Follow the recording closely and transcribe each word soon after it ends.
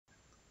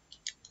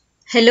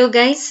Hello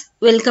guys,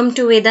 welcome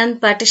to Vedanth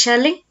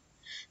Patashale.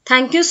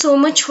 Thank you so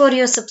much for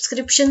your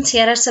subscriptions.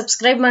 ಯಾರು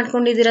subscribe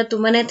ಮಾಡ್ಕೊಂಡಿದ್ದೀರಾ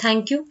ತುಂಬಾನೇ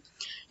thank you.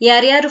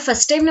 ಯಾರ್ಯಾರು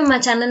first time ನಮ್ಮ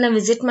channel ನ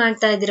visit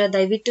ಮಾಡ್ತಾ ಇದ್ದೀರಾ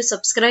ದಯವಿಟ್ಟು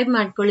ಸಬ್ಸ್ಕ್ರೈಬ್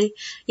ಮಾಡ್ಕೊಳ್ಳಿ.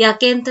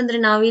 ಯಾಕೆ ಅಂತಂದ್ರೆ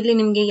ನಾವಿಲ್ಲಿ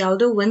ನಿಮ್ಗೆ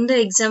ಯಾವುದೋ ಒಂದು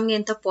ಎಕ್ಸಾಮ್ಗೆ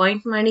ಅಂತ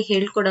ಪಾಯಿಂಟ್ ಮಾಡಿ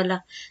ಹೇಳ್ಕೊಡಲ್ಲ.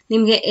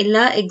 ನಿಮ್ಗೆ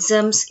ಎಲ್ಲಾ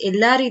ಎಕ್ಸಾಮ್ಸ್,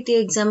 ಎಲ್ಲಾ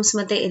ರೀತಿಯ ಎಕ್ಸಾಮ್ಸ್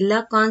ಮತ್ತೆ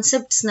ಎಲ್ಲಾ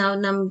ಕಾನ್ಸೆಪ್ಟ್ಸ್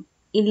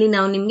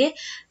ನಾವು ನಿಮ್ಗೆ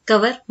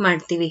ಕವರ್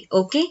ಮಾಡ್ತೀವಿ.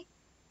 Okay,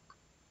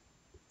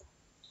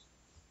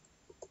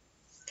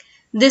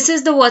 this is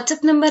the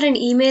WhatsApp number and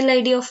email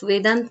ID of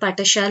Vedanth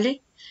Patashale.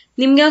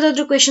 ನಿಮ್ಗೆ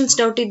ಯಾವ್ದಾದ್ರು ಕ್ವೆಶನ್ಸ್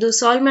ಡೌಟ್ ಇದ್ದು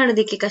ಸಾಲ್ವ್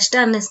ಮಾಡೋದಕ್ಕೆ ಕಷ್ಟ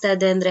ಅನ್ನಿಸ್ತಾ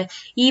ಇದೆ ಅಂದ್ರೆ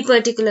ಈ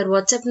ಪರ್ಟಿಕ್ಯುಲರ್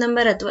ವಾಟ್ಸ್ಆಪ್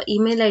ನಂಬರ್ ಅಥವಾ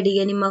ಇಮೇಲ್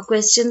ಐಡಿಗೆ ನಿಮ್ಮ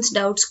ಕ್ವೆಶನ್ಸ್,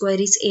 ಡೌಟ್ಸ್,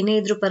 ಕ್ವೆರೀಸ್ ಏನೇ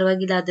ಇದ್ರೂ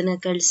ಪರವಾಗಿಲ್ಲ, ಅದನ್ನ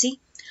ಕಳಿಸಿ.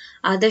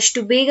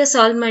 ಆದಷ್ಟು ಬೇಗ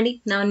ಸಾಲ್ವ್ ಮಾಡಿ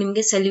ನಾವು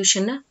ನಿಮ್ಗೆ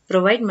ಸೊಲ್ಯೂಷನ್ ನ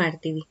ಪ್ರೊವೈಡ್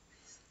ಮಾಡ್ತೀವಿ.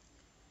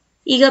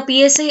 ಈಗ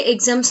PSI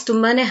ಎಕ್ಸಾಮ್ಸ್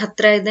ತುಂಬಾನೇ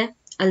ಹತ್ರ ಇದೆ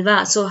ಅಲ್ವಾ?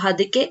 ಸೊ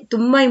ಅದಕ್ಕೆ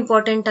ತುಂಬಾ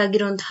ಇಂಪಾರ್ಟೆಂಟ್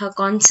ಆಗಿರುವಂತಹ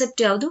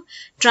ಕಾನ್ಸೆಪ್ಟ್ ಯಾವುದು?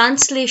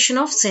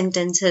 Translation of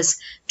sentences.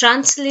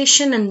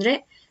 ಟ್ರಾನ್ಸ್ಲೇಷನ್ ಅಂದ್ರೆ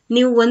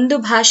ನೀವು ಒಂದು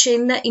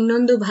ಭಾಷೆಯಿಂದ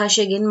ಇನ್ನೊಂದು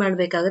ಭಾಷೆಗೆ ಏನ್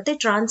ಮಾಡ್ಬೇಕಾಗತ್ತೆ?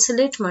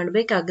 ಟ್ರಾನ್ಸ್ಲೇಟ್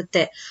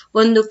ಮಾಡ್ಬೇಕಾಗತ್ತೆ.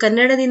 ಒಂದು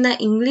ಕನ್ನಡದಿಂದ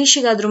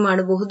ಇಂಗ್ಲಿಷ್ಗಾದ್ರೂ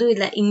ಮಾಡಬಹುದು,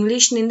 ಇಲ್ಲ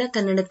ಇಂಗ್ಲಿಷ್ ನಿಂದ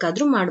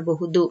ಕನ್ನಡಕ್ಕಾದ್ರೂ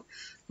ಮಾಡಬಹುದು.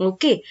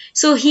 ಓಕೆ,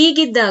 ಸೊ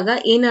ಹೀಗಿದ್ದಾಗ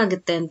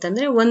ಏನಾಗುತ್ತೆ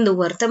ಅಂತಂದ್ರೆ ಒಂದು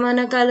ವರ್ತಮಾನ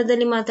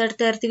ಕಾಲದಲ್ಲಿ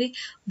ಮಾತಾಡ್ತಾ ಇರ್ತೀವಿ,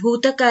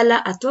 ಭೂತಕಾಲ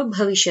ಅಥವಾ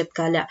ಭವಿಷ್ಯತ್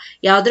ಕಾಲ,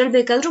 ಯಾವ್ದ್ರಲ್ಲಿ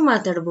ಬೇಕಾದ್ರೂ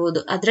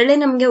ಮಾತಾಡಬಹುದು. ಅದ್ರಲ್ಲೇ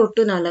ನಮ್ಗೆ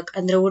ಒಟ್ಟು 4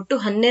 ಅಂದ್ರೆ ಒಟ್ಟು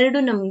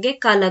 12 ನಮ್ಗೆ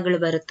ಕಾಲಗಳು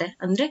ಬರುತ್ತೆ,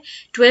 ಅಂದ್ರೆ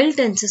 12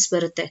 ಟೆನ್ಸಸ್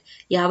ಬರುತ್ತೆ.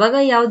 ಯಾವಾಗ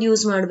ಯಾವ್ದು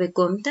ಯೂಸ್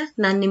ಮಾಡ್ಬೇಕು ಅಂತ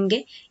ನಾನ್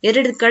ನಿಮ್ಗೆ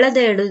ಕಳೆದ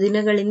 2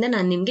 ದಿನಗಳಿಂದ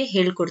ನಾನ್ ನಿಮ್ಗೆ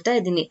ಹೇಳ್ಕೊಡ್ತಾ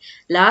ಇದ್ದೀನಿ.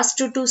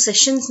 ಲಾಸ್ಟ್ 2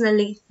 ಸೆಷನ್ಸ್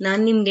ನಲ್ಲಿ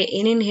ನಾನ್ ನಿಮ್ಗೆ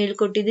ಏನೇನ್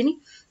ಹೇಳ್ಕೊಟ್ಟಿದ್ದೀನಿ?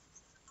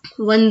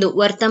 ಒಂದು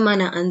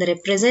ವರ್ತಮಾನ ಅಂದ್ರೆ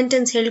ಪ್ರೆಸೆಂಟ್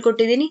ಟೆನ್ಸ್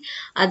ಹೇಳ್ಕೊಟ್ಟಿದ್ದೀನಿ,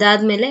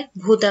 ಅದಾದ್ಮೇಲೆ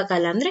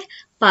ಭೂತಕಾಲ ಅಂದ್ರೆ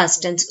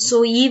ಪಾಸ್ಟ್ ಟೆನ್ಸ್. ಸೊ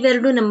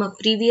ಇವೆರಡು ನಮ್ಮ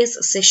ಪ್ರೀವಿಯಸ್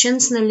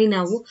ಸೆಷನ್ಸ್ ನಲ್ಲಿ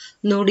ನಾವು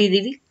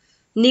ನೋಡಿದೀವಿ.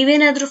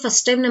 ನೀವೇನಾದ್ರೂ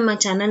ಫಸ್ಟ್ ಟೈಮ್ ನಮ್ಮ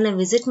ಚಾನೆಲ್ ನ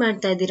ವಿಸಿಟ್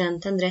ಮಾಡ್ತಾ ಇದ್ದೀರಾ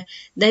ಅಂತಂದ್ರೆ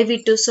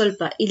ದಯವಿಟ್ಟು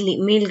ಸ್ವಲ್ಪ ಇಲ್ಲಿ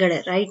ಮೇಲ್ಗಡೆ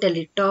ರೈಟ್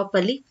ಅಲ್ಲಿ ಟಾಪ್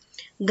ಅಲ್ಲಿ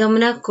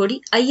ಗಮನ ಕೊಡಿ.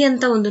 ಐ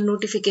ಅಂತ ಒಂದು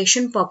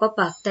ನೋಟಿಫಿಕೇಶನ್ ಪಾಪಪ್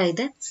ಆಗ್ತಾ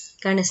ಇದೆ,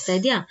 ಕಾಣಿಸ್ತಾ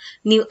ಇದೆಯಾ?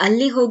 ನೀವು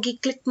ಅಲ್ಲಿ ಹೋಗಿ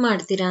ಕ್ಲಿಕ್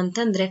ಮಾಡ್ತೀರಾ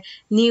ಅಂತಂದ್ರೆ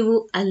ನೀವು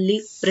ಅಲ್ಲಿ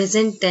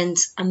ಪ್ರೆಸೆಂಟ್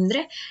ಟೆನ್ಸ್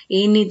ಅಂದ್ರೆ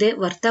ಏನಿದೆ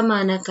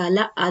ವರ್ತಮಾನ ಕಾಲ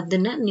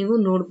ಅದನ್ನ ನೀವು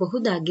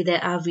ನೋಡಬಹುದಾಗಿದೆ.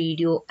 ಆ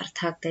ವಿಡಿಯೋ ಅರ್ಥ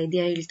ಆಗ್ತಾ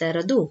ಇದೆಯಾ ಹೇಳ್ತಾ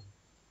ಇರೋದು?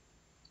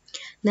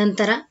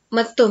 ನಂತರ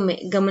ಮತ್ತೊಮ್ಮೆ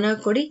ಗಮನ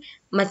ಕೊಡಿ,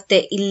 ಮತ್ತೆ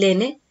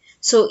ಇಲ್ಲೇನೆ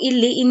ಸೊ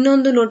ಇಲ್ಲಿ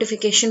ಇನ್ನೊಂದು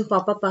ನೋಟಿಫಿಕೇಶನ್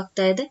ಪಾಪಪ್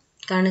ಆಗ್ತಾ ಇದೆ,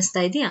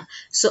 ಕಾಣಿಸ್ತಾ ಇದೆಯಾ?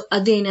 ಸೊ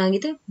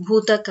ಅದೇನಾಗಿದೆ?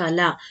 ಭೂತಕಾಲ.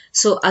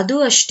 ಸೊ ಅದು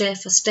ಅಷ್ಟೇ,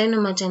 ಫಸ್ಟ್ ಟೈಮ್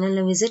ನಮ್ಮ ಚಾನೆಲ್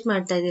ನ ವಿಸಿಟ್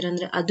ಮಾಡ್ತಾ ಇದೀರ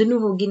ಅಂದ್ರೆ ಅದನ್ನು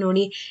ಹೋಗಿ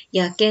ನೋಡಿ.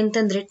 ಯಾಕೆ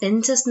ಅಂತಂದ್ರೆ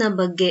ಟೆನ್ಸಸ್ ನ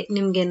ಬಗ್ಗೆ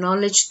ನಿಮ್ಗೆ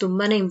ನಾಲೆಡ್ಜ್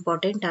ತುಂಬಾನೇ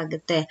ಇಂಪಾರ್ಟೆಂಟ್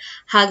ಆಗುತ್ತೆ,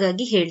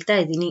 ಹಾಗಾಗಿ ಹೇಳ್ತಾ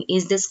ಇದ್ದೀನಿ.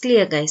 Is this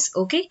clear guys?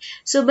 Okay,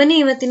 so ಬನ್ನಿ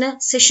ಇವತ್ತಿನ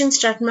ಸೆಷನ್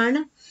ಸ್ಟಾರ್ಟ್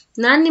ಮಾಡೋಣ.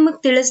 ನಾನ್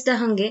ನಿಮಗ್ ತಿಳಿಸಿದ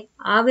ಹಂಗೆ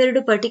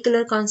ಅವೆರಡು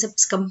ಪರ್ಟಿಕ್ಯುಲರ್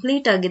ಕಾನ್ಸೆಪ್ಟ್ಸ್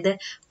ಕಂಪ್ಲೀಟ್ ಆಗಿದೆ.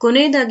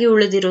 ಕೊನೆಯದಾಗಿ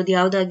ಉಳಿದಿರೋದು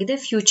ಯಾವ್ದಾಗಿದೆ?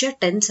 ಫ್ಯೂಚರ್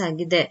ಟೆನ್ಸ್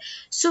ಆಗಿದೆ.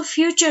 ಸೊ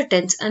ಫ್ಯೂಚರ್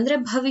ಟೆನ್ಸ್ ಅಂದ್ರೆ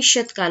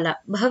ಭವಿಷ್ಯತ್ ಕಾಲ.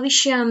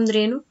 ಭವಿಷ್ಯ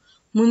ಅಂದ್ರೇನು?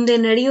 ಮುಂದೆ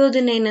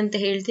ನಡೆಯೋದನ್ನ ಏನಂತ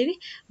ಹೇಳ್ತೀವಿ?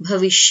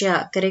 ಭವಿಷ್ಯ.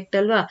 ಕರೆಕ್ಟ್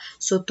ಅಲ್ವಾ?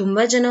 ಸೊ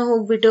ತುಂಬಾ ಜನ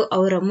ಹೋಗ್ಬಿಟ್ಟು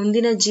ಅವರ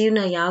ಮುಂದಿನ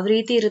ಜೀವನ ಯಾವ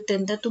ರೀತಿ ಇರುತ್ತೆ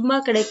ಅಂತ ತುಂಬಾ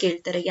ಕಡೆ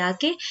ಕೇಳ್ತಾರೆ.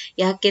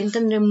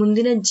 ಯಾಕೆಂತಂದ್ರೆ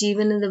ಮುಂದಿನ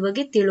ಜೀವನದ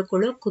ಬಗ್ಗೆ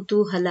ತಿಳ್ಕೊಳ್ಳೋ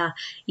ಕುತೂಹಲ.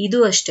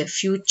 ಇದು ಅಷ್ಟೇ.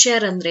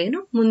 ಫ್ಯೂಚರ್ ಅಂದ್ರೆ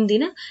ಏನು?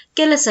 ಮುಂದಿನ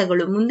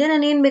ಕೆಲಸಗಳು. ಮುಂದೆ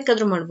ನಾನು ಏನ್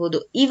ಬೇಕಾದ್ರೂ ಮಾಡ್ಬೋದು.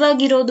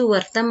 ಇವಾಗಿರೋದು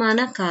ವರ್ತಮಾನ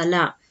ಕಾಲ.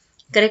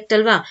 ಕರೆಕ್ಟ್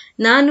ಅಲ್ವಾ?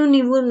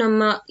 ನೀವು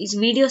ನಮ್ಮ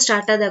ವಿಡಿಯೋ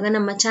ಸ್ಟಾರ್ಟ್ ಆದಾಗ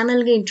ನಮ್ಮ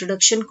ಚಾನಲ್ಗೆ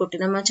ಇಂಟ್ರೊಡಕ್ಷನ್ ಕೊಟ್ಟೆ,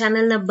 ನಮ್ಮ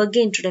ಚಾನೆಲ್ ನ ಬಗ್ಗೆ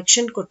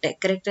ಇಂಟ್ರೊಡಕ್ಷನ್ ಕೊಟ್ಟೆ.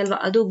 ಕರೆಕ್ಟ್ ಅಲ್ವಾ?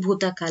 ಅದು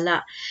ಭೂತಕಾಲ.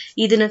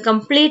 ಇದನ್ನ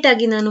ಕಂಪ್ಲೀಟ್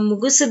ಆಗಿ ನಾನು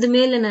ಮುಗಿಸಿದ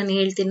ಮೇಲೆ ನಾನು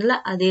ಹೇಳ್ತೀನಲ್ಲ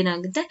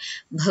ಅದೇನಾಗುತ್ತೆ?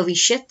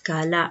 ಭವಿಷ್ಯತ್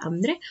ಕಾಲ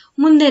ಅಂದ್ರೆ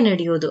ಮುಂದೆ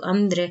ನಡೆಯೋದು.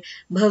 ಅಂದ್ರೆ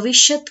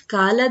ಭವಿಷ್ಯತ್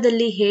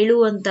ಕಾಲದಲ್ಲಿ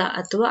ಹೇಳುವಂತ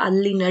ಅಥವಾ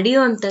ಅಲ್ಲಿ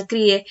ನಡೆಯುವಂತ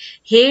ಕ್ರಿಯೆ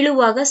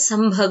ಹೇಳುವಾಗ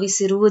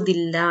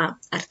ಸಂಭವಿಸಿರುವುದಿಲ್ಲ.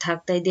 ಅರ್ಥ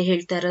ಆಗ್ತಾ ಇದೆ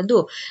ಹೇಳ್ತಾ ಇರೋದು?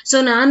 ಸೊ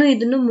ನಾನು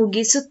ಇದನ್ನು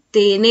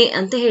ಮುಗಿಸುತ್ತೇನೆ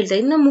ಅಂತ ಹೇಳ್ತಾ,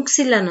 ಇನ್ನು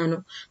ಮುಗಿಸಿಲ್ಲ ನಾನು,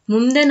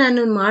 ಮುಂದೆ ನಾನು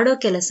ಮಾಡೋ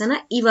ಕೆಲಸನ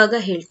ಇವಾಗ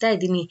ಹೇಳ್ತಾ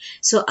ಇದ್ದೀನಿ.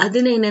 ಸೊ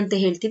ಅದನ್ನ ಏನಂತ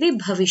ಹೇಳ್ತೀವಿ?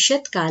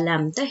 ಭವಿಷ್ಯತ್ ಕಾಲ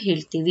ಅಂತ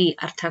ಹೇಳ್ತೀವಿ.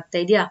 ಅರ್ಥ ಆಗ್ತಾ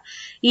ಇದೆಯಾ?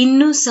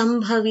 ಇನ್ನು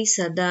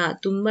ಸಂಭವಿಸದ,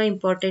 ತುಂಬಾ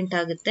ಇಂಪಾರ್ಟೆಂಟ್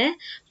ಆಗುತ್ತೆ,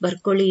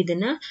 ಬರ್ಕೊಳ್ಳಿ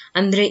ಇದನ್ನ.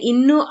 ಅಂದ್ರೆ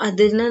ಇನ್ನು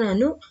ಅದನ್ನ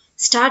ನಾನು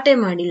ಸ್ಟಾರ್ಟೇ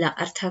ಮಾಡಿಲ್ಲ.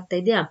 ಅರ್ಥ ಆಗ್ತಾ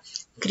ಇದೆಯಾ?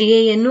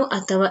 ಕ್ರಿಯೆಯನ್ನು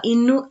ಅಥವಾ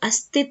ಇನ್ನು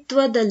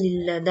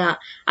ಅಸ್ತಿತ್ವದಲ್ಲಿಲ್ಲದ,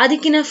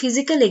 ಅದಕ್ಕಿನ್ನ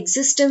ಫಿಸಿಕಲ್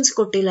ಎಕ್ಸಿಸ್ಟೆನ್ಸ್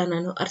ಕೊಟ್ಟಿಲ್ಲ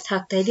ನಾನು. ಅರ್ಥ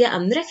ಆಗ್ತಾ ಇದೆಯಾ?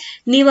 ಅಂದ್ರೆ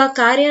ನೀವ್ ಆ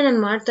ಕಾರ್ಯ ನಾನು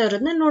ಮಾಡ್ತಾ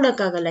ಇರೋದನ್ನ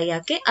ನೋಡಕ್ಕಾಗಲ್ಲ.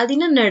 ಯಾಕೆ?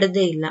 ಅದಿನ್ನ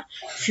ನಡೆದೇ ಇಲ್ಲ.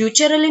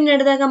 ಫ್ಯೂಚರ್ ಅಲ್ಲಿ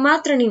ನಡೆದಾಗ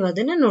ಮಾತ್ರ ನೀವು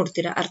ಅದನ್ನ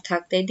ನೋಡ್ತೀರಾ. ಅರ್ಥ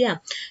ಆಗ್ತಾ ಇದೆಯಾ?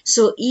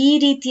 ಸೊ ಈ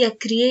ರೀತಿಯ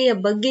ಕ್ರಿಯೆಯ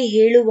ಬಗ್ಗೆ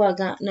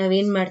ಹೇಳುವಾಗ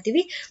ನಾವೇನ್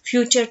ಮಾಡ್ತೀವಿ?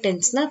 ಫ್ಯೂಚರ್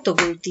ಟೆನ್ಸ್ ನ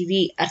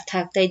ತಗೊಳ್ತೀವಿ. ಅರ್ಥ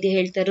ಆಗ್ತಾ ಇದೆಯಾ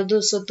ಹೇಳ್ತಾ ಇರೋದು?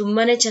 ಸೊ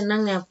ತುಂಬಾನೇ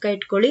ಚೆನ್ನಾಗಿ ಜ್ಞಾಪಕ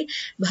ಇಟ್ಕೊಳ್ಳಿ.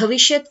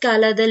 ಭವಿಷ್ಯತ್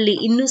ಕಾಲದಲ್ಲಿ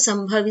ಇನ್ನು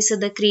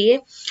ಸಂಭವಿಸದ ಕ್ರಿಯೆ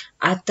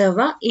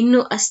ಅಥವಾ ಇನ್ನು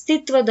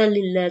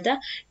ಅಸ್ತಿತ್ವದಲ್ಲಿಲ್ಲದ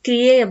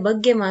ಕ್ರಿಯೆಯ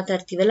ಬಗ್ಗೆ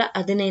ಮಾತಾಡ್ತೀವಲ್ಲ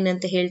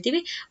ಅದನ್ನೇನಂತ ಹೇಳ್ತೀವಿ?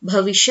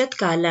 ಭವಿಷ್ಯತ್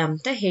ಕಾಲ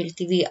ಅಂತ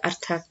ಹೇಳ್ತೀವಿ.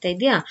 ಅರ್ಥ ಆಗ್ತಾ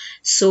ಇದೆಯಾ?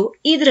 ಸೊ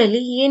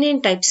ಇದರಲ್ಲಿ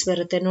ಏನೇನ್ ಟೈಪ್ಸ್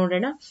ಬರುತ್ತೆ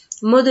ನೋಡೋಣ.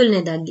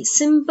 ಮೊದಲನೇದಾಗಿ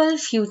ಸಿಂಪಲ್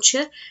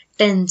ಫ್ಯೂಚರ್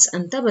ಟೆನ್ಸ್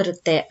ಅಂತ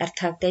ಬರುತ್ತೆ.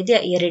 ಅರ್ಥ ಆಗ್ತಾ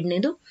ಇದೆಯಾ?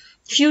 ಎರಡನೇದು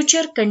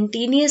future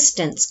continuous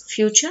tense.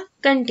 Future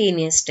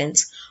continuous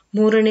tense.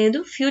 ಮೂರನೇದು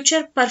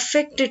ಫ್ಯೂಚರ್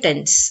ಪರ್ಫೆಕ್ಟ್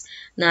ಟೆನ್ಸ್.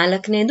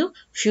 ನಾಲ್ಕನೇದು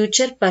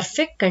future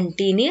perfect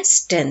continuous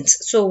tense.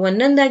 So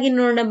ಒಂದೊಂದಾಗಿ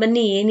ನೋಡೋಣ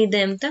ಬನ್ನಿ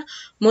ಏನಿದೆ ಅಂತ.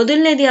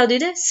 ಮೊದಲನೇದು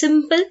ಯಾವ್ದಿದೆ?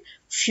 ಸಿಂಪಲ್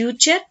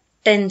ಫ್ಯೂಚರ್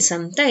ಟೆನ್ಸ್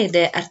ಅಂತ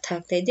ಇದೆ. ಅರ್ಥ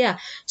ಆಗ್ತಾ ಇದೆಯಾ?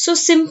 ಸೊ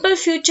ಸಿಂಪಲ್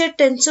ಫ್ಯೂಚರ್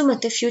ಟೆನ್ಸು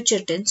ಮತ್ತೆ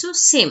ಫ್ಯೂಚರ್ ಟೆನ್ಸು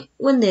ಸೇಮ್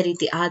ಒಂದೇ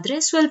ರೀತಿ, ಆದ್ರೆ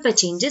ಸ್ವಲ್ಪ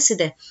ಚೇಂಜಸ್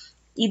ಇದೆ.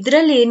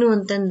 ಇದ್ರಲ್ಲಿ ಏನು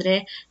ಅಂತಂದ್ರೆ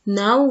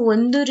ನಾವು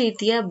ಒಂದು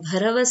ರೀತಿಯ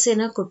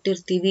ಭರವಸೆನ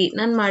ಕೊಟ್ಟಿರ್ತೀವಿ,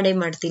 ನಾನ್ ಮಾಡೇ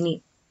ಮಾಡ್ತೀನಿ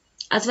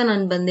ಅಥವಾ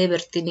ನಾನು ಬಂದೇ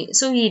ಬರ್ತೀನಿ.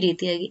 ಸೊ ಈ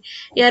ರೀತಿಯಾಗಿ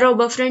ಯಾರೋ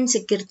ಒಬ್ಬ ಫ್ರೆಂಡ್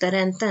ಸಿಕ್ಕಿರ್ತಾರೆ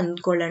ಅಂತ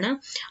ಅಂದ್ಕೊಳ್ಳೋಣ,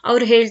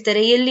 ಅವ್ರು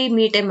ಹೇಳ್ತಾರೆ ಎಲ್ಲಿ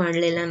ಮೀಟೇ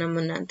ಮಾಡ್ಲಿಲ್ಲ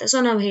ನಮ್ಮನ್ನ ಅಂತ. ಸೊ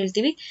ನಾವ್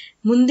ಹೇಳ್ತೀವಿ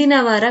ಮುಂದಿನ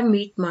ವಾರ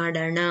ಮೀಟ್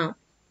ಮಾಡೋಣ.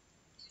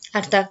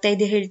 ಅರ್ಥ ಆಗ್ತಾ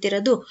ಇದೆ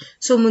ಹೇಳ್ತಿರೋದು?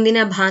 ಸೊ ಮುಂದಿನ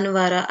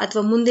ಭಾನುವಾರ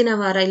ಅಥವಾ ಮುಂದಿನ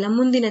ವಾರ ಇಲ್ಲ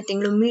ಮುಂದಿನ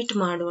ತಿಂಗಳು ಮೀಟ್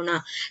ಮಾಡೋಣ.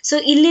 ಸೊ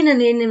ಇಲ್ಲಿ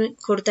ನಾನು ಏನ್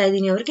ಕೊಡ್ತಾ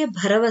ಇದ್ದೀನಿ, ಅವ್ರಿಗೆ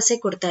ಭರವಸೆ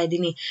ಕೊಡ್ತಾ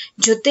ಇದ್ದೀನಿ.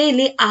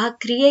 ಜೊತೆಯಲ್ಲಿ ಆ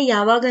ಕ್ರಿಯೆ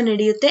ಯಾವಾಗ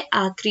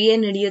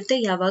ನಡೆಯುತ್ತೆ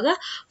ಯಾವಾಗ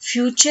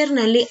ಫ್ಯೂಚರ್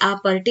ನಲ್ಲಿ ಆ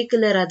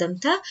ಪರ್ಟಿಕ್ಯುಲರ್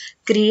ಆದಂತ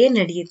ಕ್ರಿಯೆ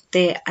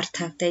ನಡೆಯುತ್ತೆ. ಅರ್ಥ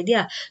ಆಗ್ತಾ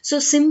ಇದೆಯಾ? ಸೊ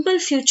ಸಿಂಪಲ್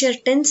ಫ್ಯೂಚರ್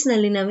ಟೆನ್ಸ್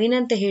ನಲ್ಲಿ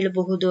ನಾವೇನಂತ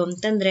ಹೇಳಬಹುದು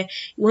ಅಂತಂದ್ರೆ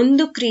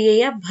ಒಂದು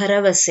ಕ್ರಿಯೆಯ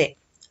ಭರವಸೆ.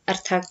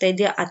 ಅರ್ಥ ಆಗ್ತಾ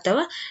ಇದೆಯಾ?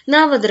 ಅಥವಾ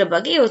ನಾವ್ ಅದರ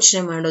ಬಗ್ಗೆ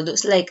ಯೋಚನೆ ಮಾಡೋದು.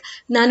 ಲೈಕ್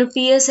ನಾನು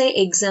PSI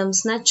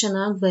ಎಕ್ಸಾಮ್ಸ್ ನ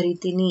ಚೆನ್ನಾಗಿ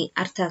ಬರಿತೀನಿ,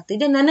 ಅರ್ಥ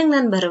ಆಗ್ತಿದೆ,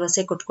 ನಾನು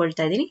ಭರವಸೆ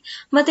ಕೊಟ್ಕೊಳ್ತಾ ಇದ್ದೀನಿ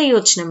ಮತ್ತೆ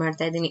ಯೋಚನೆ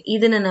ಮಾಡ್ತಾ ಇದ್ದೀನಿ.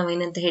 ಇದನ್ನ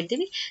ನಾವೇನಂತ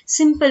ಹೇಳ್ತೀವಿ,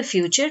 simple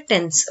future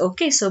tense.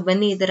 Okay, so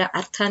ಬನ್ನಿ ಇದರ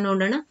ಅರ್ಥ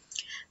ನೋಡೋಣ.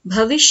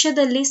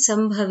 ಭವಿಷ್ಯದಲ್ಲಿ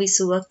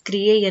ಸಂಭವಿಸುವ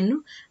ಕ್ರಿಯೆಯನ್ನು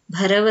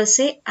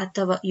ಭರವಸೆ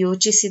ಅಥವಾ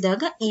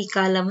ಯೋಚಿಸಿದಾಗ ಈ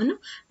ಕಾಲವನ್ನು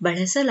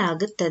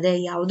ಬಳಸಲಾಗುತ್ತದೆ.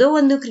 ಯಾವುದೋ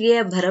ಒಂದು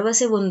ಕ್ರಿಯೆಯ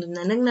ಭರವಸೆ ಒಂದು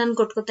ನಾನು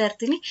ಕೊಟ್ಕೋತಾ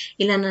ಇರ್ತೀನಿ,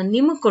 ಇಲ್ಲ ನಾನು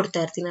ನಿಮಗ್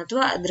ಕೊಡ್ತಾ ಇರ್ತೀನಿ,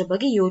 ಅಥವಾ ಅದ್ರ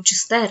ಬಗ್ಗೆ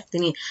ಯೋಚಿಸ್ತಾ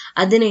ಇರ್ತೀನಿ.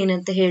 ಅದನ್ನ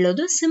ಏನಂತ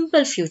ಹೇಳೋದು,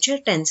 ಸಿಂಪಲ್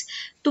ಫ್ಯೂಚರ್ ಟೆನ್ಸ್.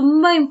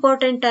 ತುಂಬಾ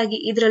ಇಂಪಾರ್ಟೆಂಟ್ ಆಗಿ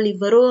ಇದರಲ್ಲಿ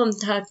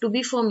ಬರುವಂತಹ ಟು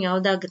ಬಿ ಫಾರ್ಮ್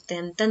ಯಾವ್ದಾಗುತ್ತೆ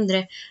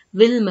ಅಂತಂದ್ರೆ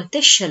ವಿಲ್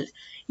ಮತ್ತೆ ಶೆಲ್.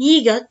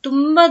 ಈಗ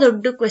ತುಂಬಾ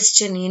ದೊಡ್ಡ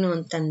ಕ್ವೆಶ್ಚನ್ ಏನು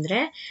ಅಂತಂದ್ರೆ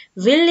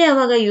ವಿಲ್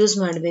ಯಾವಾಗ ಯೂಸ್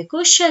ಮಾಡ್ಬೇಕು,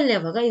 ಶೆಲ್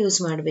ಯಾವಾಗ ಯೂಸ್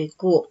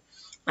ಮಾಡ್ಬೇಕು.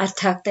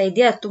 ಅರ್ಥ ಆಗ್ತಾ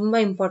ಇದೆಯಾ? ತುಂಬಾ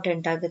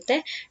ಇಂಪಾರ್ಟೆಂಟ್ ಆಗುತ್ತೆ,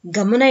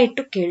 ಗಮನ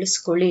ಇಟ್ಟು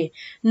ಕೇಳಿಸ್ಕೊಳ್ಳಿ.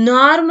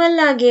 ನಾರ್ಮಲ್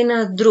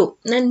ಆಗೇನಾದ್ರೂ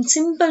ನಾನು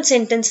ಸಿಂಪಲ್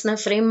ಸೆಂಟೆನ್ಸ್ ನ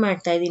ಫ್ರೇಮ್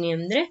ಮಾಡ್ತಾ ಇದ್ದೀನಿ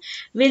ಅಂದ್ರೆ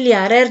ವಿಲ್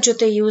ಯಾರ್ಯಾರ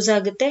ಜೊತೆ ಯೂಸ್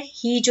ಆಗುತ್ತೆ,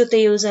 ಹಿ ಜೊತೆ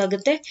ಯೂಸ್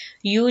ಆಗುತ್ತೆ,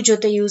 ಯು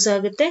ಜೊತೆ ಯೂಸ್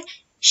ಆಗುತ್ತೆ,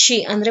 ಶಿ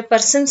ಅಂದ್ರೆ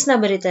ಪರ್ಸನ್ಸ್ ನ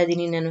ಬರಿತಾ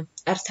ಇದ್ದೀನಿ ನಾನು.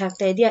 ಅರ್ಥ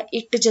ಆಗ್ತಾ ಇದೆಯಾ?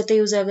 ಇಟ್ ಜೊತೆ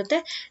ಯೂಸ್ ಆಗುತ್ತೆ,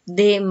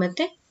 ದೇ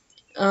ಮತ್ತೆ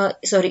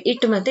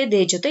ಇಟ್ ಮತ್ತೆ ದೇ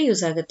ಜೊತೆ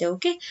ಯೂಸ್ ಆಗುತ್ತೆ.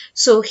 Okay,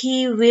 so he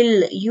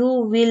will, you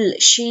will,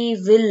 she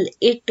will,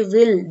 it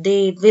will, they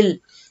will.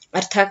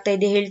 ಅರ್ಥ ಆಗ್ತಾ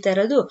ಇದೆ ಹೇಳ್ತಾ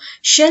ಇರೋದು?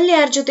 ಶೆಲ್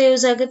ಯಾರ ಜೊತೆ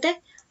ಯೂಸ್ ಆಗುತ್ತೆ,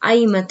 ಐ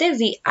ಮತ್ತೆ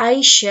V. I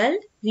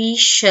shell, V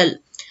shell.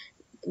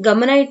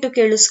 ಗಮನ ಇಟ್ಟು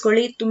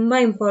ಕೇಳಿಸ್ಕೊಳ್ಳಿ, ತುಂಬಾ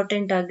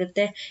ಇಂಪಾರ್ಟೆಂಟ್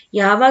ಆಗುತ್ತೆ.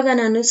 ಯಾವಾಗ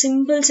ನಾನು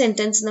ಸಿಂಪಲ್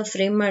ಸೆಂಟೆನ್ಸ್ ನ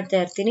ಫ್ರೇಮ್ ಮಾಡ್ತಾ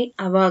ಇರ್ತೀನಿ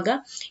ಅವಾಗ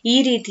ಈ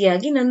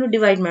ರೀತಿಯಾಗಿ ನಾನು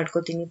ಡಿವೈಡ್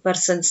ಮಾಡ್ಕೋತೀನಿ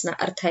ಪರ್ಸನ್ಸ್ ನ.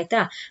 ಅರ್ಥ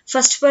ಆಯ್ತಾ?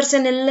 ಫಸ್ಟ್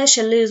ಪರ್ಸನ್ ಎಲ್ಲ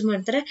ಶೆಲ್ ಯೂಸ್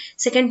ಮಾಡ್ತಾರೆ,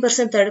 ಸೆಕೆಂಡ್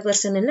ಪರ್ಸನ್ ಥರ್ಡ್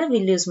ಪರ್ಸನ್ ಎಲ್ಲ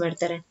ವಿಲ್ ಯೂಸ್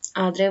ಮಾಡ್ತಾರೆ.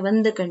 ಆದ್ರೆ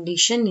ಒಂದು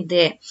ಕಂಡೀಷನ್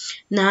ಇದೆ,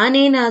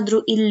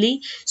 ನಾನೇನಾದ್ರೂ ಇಲ್ಲಿ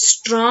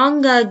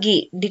ಸ್ಟ್ರಾಂಗ್ ಆಗಿ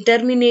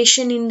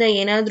ಡಿಟರ್ಮಿನೇಷನ್ ಇಂದ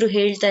ಏನಾದ್ರೂ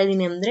ಹೇಳ್ತಾ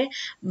ಇದ್ದೀನಿ ಅಂದ್ರೆ,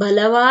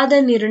 ಬಲವಾದ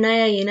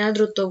ನಿರ್ಣಯ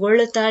ಏನಾದ್ರೂ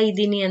ತಗೊಳ್ತಾ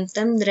ಇದ್ದೀನಿ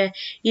ಅಂತಂದ್ರೆ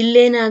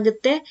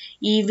ಇಲ್ಲೇನಾಗುತ್ತೆ,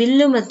 ಈ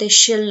ವಿಲ್ಲು ಮತ್ತೆ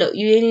ಶೆಲ್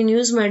ಏನೇನ್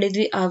ಯೂಸ್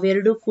ಮಾಡಿದ್ವಿ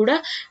ಅವೆರಡು ಕೂಡ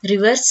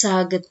ರಿವರ್ಸ್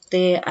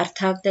ಆಗುತ್ತೆ. ಅರ್ಥ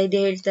ಆಗ್ತಾ ಇದೆ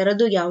ಹೇಳ್ತಾ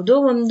ಇರೋದು? ಯಾವುದೋ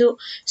ಒಂದು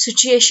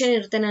ಸಿಚುಯೇಷನ್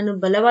ಇರುತ್ತೆ, ನಾನು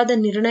ಬಲವಾದ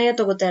ನಿರ್ಣಯ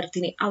ತಗೋತಾ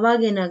ಇರ್ತೀನಿ, ಅವಾಗ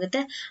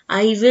ಏನಾಗುತ್ತೆ,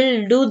 ಐ ವಿಲ್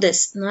ಡೂ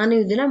ದಿಸ್, ನಾನು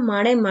ಇದನ್ನ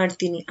ಮಾಡೇ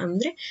ಮಾಡ್ತೀನಿ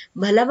ಅಂದ್ರೆ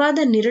ಬಲವಾದ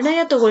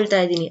ನಿರ್ಣಯ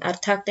ತಗೊಳ್ತಾ ಇದ್ದೀನಿ.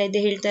 ಅರ್ಥ ಆಗ್ತಾ ಇದೆ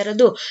ಹೇಳ್ತಾ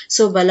ಇರೋದು?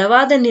 ಸೊ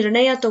ಬಲವಾದ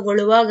ನಿರ್ಣಯ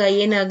ತಗೊಳ್ಳುವಾಗ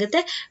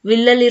ಏನಾಗುತ್ತೆ,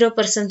 ವಿಲ್ಲಲ್ಲಿರೋ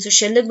ಪರ್ಸನ್ಸ್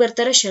ಶೆಲ್ಗ್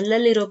ಬರ್ತಾರೆ,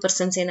 ಶೆಲ್ಲಲ್ಲಿರೋ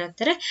ಪರ್ಸನ್ಸ್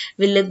ಏನಾಗ್ತಾರೆ,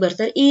 ವಿಲ್ಗ್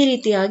ಬರ್ತಾರೆ. ಈ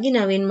ರೀತಿಯಾಗಿ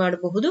ನಾವೇನ್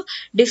ಮಾಡಬಹುದು,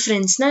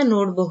 ಡಿಫ್ರೆನ್ಸ್ ನ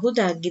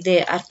ನೋಡಬಹುದಾಗಿದೆ.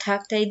 ಅರ್ಥ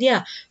ಆಗ್ತಾ ಇದೆಯಾ?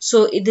 So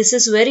this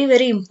is very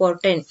very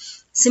important.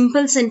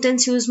 Simple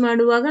sentence use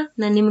ಮಾಡುವಾಗ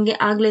ನಾನು ನಿಮಗೆ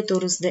ಆಗ್ಲೇ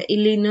ತೋರಿಸಿದೆ,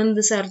 ಇಲ್ಲಿ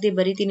ಇನ್ನೊಂದು ಸಾರ್ತಿ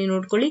ಬರಿತೀನಿ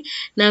ನೋಡ್ಕೊಳ್ಳಿ.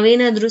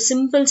 ನಾವೇನಾದ್ರೂ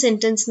ಸಿಂಪಲ್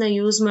ಸೆಂಟೆನ್ಸ್ ನ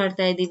ಯೂಸ್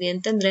ಮಾಡ್ತಾ ಇದೀವಿ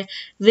ಅಂತಂದ್ರೆ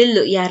ವಿಲ್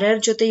ಯಾರ್ಯಾರ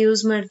ಜೊತೆ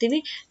ಯೂಸ್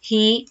ಮಾಡ್ತೀವಿ,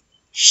 ಹಿ,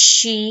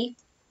 ಶಿ,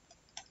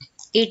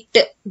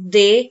 ಇಟ್,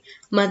 ದೇ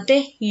ಮತ್ತೆ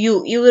ಯು,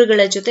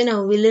 ಇವುಗಳ ಜೊತೆ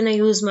ನಾವು ವಿಲ್ ನ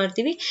ಯೂಸ್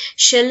ಮಾಡ್ತೀವಿ.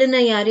 ಶೆಲ್ ನ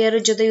ಯಾರ್ಯಾರ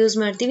ಜೊತೆ ಯೂಸ್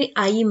ಮಾಡ್ತೀವಿ,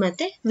 ಐ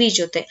ಮತ್ತೆ ವಿ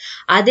ಜೊತೆ.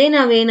 ಅದೇ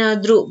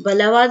ನಾವೇನಾದ್ರೂ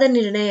ಬಲವಾದ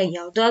ನಿರ್ಣಯ,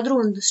 ಯಾವ್ದಾದ್ರೂ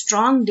ಒಂದು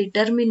ಸ್ಟ್ರಾಂಗ್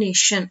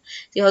ಡಿಟರ್ಮಿನೇಷನ್,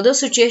 ಯಾವ್ದೋ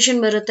ಸಿಚುಯೇಷನ್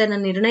ಬರುತ್ತೆ,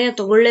 ನಾನು ನಿರ್ಣಯ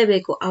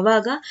ತಗೊಳ್ಳೇಬೇಕು,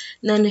 ಅವಾಗ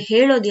ನಾನು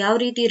ಹೇಳೋದು ಯಾವ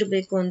ರೀತಿ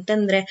ಇರಬೇಕು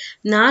ಅಂತಂದ್ರೆ,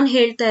 ನಾನ್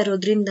ಹೇಳ್ತಾ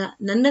ಇರೋದ್ರಿಂದ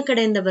ನನ್ನ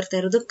ಕಡೆಯಿಂದ ಬರ್ತಾ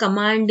ಇರೋದು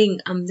ಕಮಾಂಡಿಂಗ್,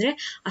 ಅಂದ್ರೆ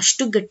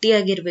ಅಷ್ಟು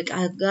ಗಟ್ಟಿಯಾಗಿರ್ಬೇಕು.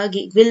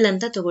 ಹಾಗಾಗಿ ವಿಲ್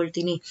ಅಂತ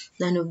ತಗೊಳ್ತೀನಿ.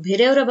 ನಾನು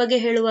ಬೇರೆಯವರ ಬಗ್ಗೆ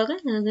ಹೇಳುವಾಗ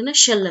ನಾನು ಅದನ್ನ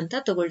ಶೆಲ್ ಅಂತ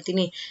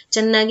ತಗೊಳ್ತೀನಿ.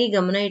 ಚೆನ್ನಾಗಿ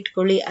ಗಮನ ಇಟ್ಕೊಳ್ಳಿ.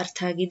 ಅರ್ಥ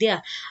ಆಗಿದ್ಯಾ?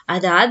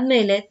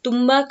 ಅದಾದ್ಮೇಲೆ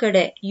ತುಂಬಾ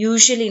ಕಡೆ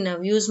ಯೂಶಲಿ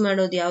ನಾವು ಯೂಸ್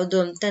ಮಾಡೋದು ಯಾವುದು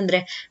ಅಂತಂದ್ರೆ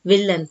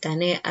ವಿಲ್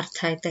ಅಂತಾನೆ. ಅರ್ಥ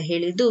ಆಯ್ತಾ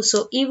ಹೇಳಿದ್ದು? ಸೊ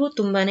ಇವು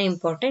ತುಂಬಾನೇ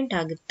ಇಂಪಾರ್ಟೆಂಟ್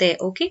ಆಗುತ್ತೆ.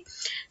 ಓಕೆ,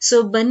 ಸೊ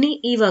ಬನ್ನಿ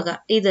ಇವಾಗ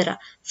ಇದರ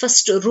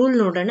ಫಸ್ಟ್ ರೂಲ್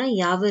ನೋಡೋಣ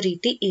ಯಾವ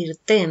ರೀತಿ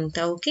ಇರುತ್ತೆ ಅಂತ.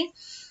 ಓಕೆ,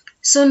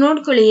 ಸೊ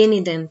ನೋಡ್ಕೊಳ್ಳಿ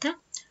ಏನಿದೆ ಅಂತ.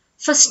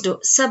 First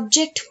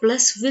subject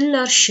plus will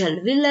R shell,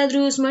 will ಆದ್ರೂ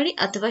ಯೂಸ್ ಮಾಡಿ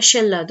ಅಥವಾ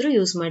ಶೆಲ್ ಆದ್ರೂ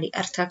ಯೂಸ್ ಮಾಡಿ.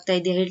 ಅರ್ಥ ಆಗ್ತಾ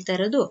ಇದೆಯಾ ಹೇಳ್ತಾ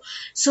ಇರೋದು?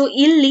 ಸೊ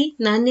ಇಲ್ಲಿ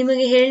ನಾನ್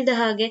ನಿಮಗೆ ಹೇಳ್ದ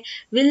ಹಾಗೆ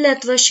ವಿಲ್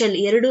ಅಥವಾ ಶೆಲ್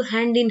ಎರಡು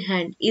ಹ್ಯಾಂಡ್ ಇನ್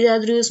ಹ್ಯಾಂಡ್,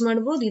 ಇದಾದ್ರೂ ಯೂಸ್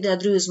ಮಾಡ್ಬೋದು,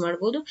 ಇದಾದ್ರೂ ಯೂಸ್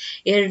ಮಾಡ್ಬೋದು,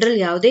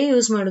 ಎರಡರಲ್ಲಿ ಯಾವುದೇ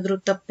ಯೂಸ್ ಮಾಡಿದ್ರು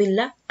ತಪ್ಪಿಲ್ಲ.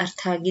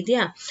 ಅರ್ಥ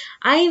ಆಗಿದ್ಯಾ?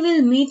 I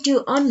will meet you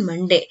on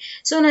Monday.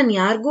 So ನಾನು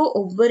ಯಾರಿಗೋ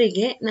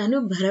ಒಬ್ಬರಿಗೆ ನಾನು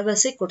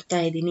ಭರವಸೆ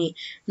ಕೊಡ್ತಾ ಇದ್ದೀನಿ,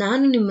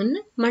 ನಾನು ನಿಮ್ಮನ್ನ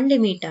ಮಂಡೇ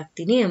ಮೀಟ್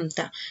ಆಗ್ತೀನಿ ಅಂತ.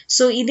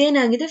 ಸೊ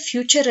ಇದೇನಾಗಿದೆ,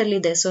 ಫ್ಯೂಚರ್ ಅಲ್ಲಿ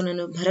ಇದೆ. ಸೊ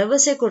ನಾನು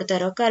ಭರವಸೆ ಕೊಡ್ತಾ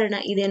ಇರೋ ಕಾರಣ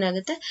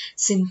ಇದೇನಾಗುತ್ತೆ,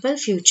 ಸಿಂಪಲ್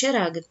ಫ್ಯೂಚರ್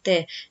ಆಗುತ್ತೆ.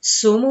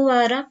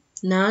 ಸೋಮವಾರ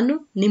ನಾನು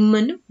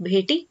ನಿಮ್ಮನ್ನು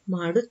ಭೇಟಿ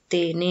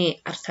ಮಾಡುತ್ತೇನೆ.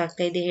 ಅರ್ಥ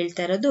ಆಗ್ತಾ ಇದೆ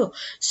ಹೇಳ್ತಾ ಇರೋದು.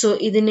 ಸೊ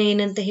ಇದನ್ನ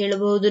ಏನಂತ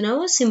ಹೇಳಬಹುದು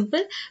ನಾವು?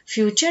 ಸಿಂಪಲ್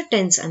ಫ್ಯೂಚರ್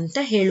ಟೆನ್ಸ್ ಅಂತ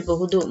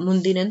ಹೇಳಬಹುದು.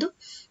 ಮುಂದಿನದು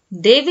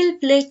ದೇ ವಿಲ್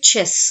ಪ್ಲೇ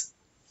ಚೆಸ್.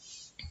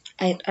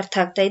 ಅರ್ಥ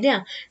ಆಗ್ತಾ ಇದೆಯಾ?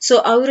 ಸೊ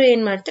ಅವರು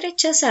ಏನ್ ಮಾಡ್ತಾರೆ?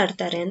 ಚೆಸ್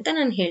ಆಡ್ತಾರೆ ಅಂತ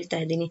ನಾನು ಹೇಳ್ತಾ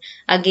ಇದ್ದೀನಿ.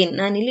 ಅಗೇನ್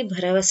ನಾನಿಲ್ಲಿ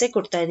ಭರವಸೆ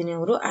ಕೊಡ್ತಾ ಇದ್ದೀನಿ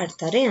ಅವರು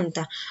ಆಡ್ತಾರೆ ಅಂತ.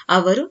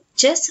 ಅವರು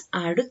ಚೆಸ್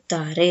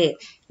ಆಡುತ್ತಾರೆ.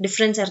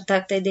 ಡಿಫ್ರೆನ್ಸ್ ಅರ್ಥ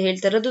ಆಗ್ತಾ ಇದೆ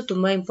ಹೇಳ್ತಾ ಇರೋದು.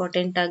 ತುಂಬಾ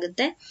ಇಂಪಾರ್ಟೆಂಟ್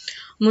ಆಗುತ್ತೆ.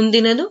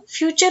 ಮುಂದಿನದು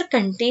ಫ್ಯೂಚರ್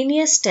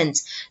ಕಂಟಿನ್ಯೂಸ್ ಟೆನ್ಸ್.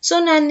 ಸೊ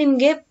ನಾನು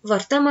ನಿಮ್ಗೆ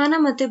ವರ್ತಮಾನ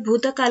ಮತ್ತೆ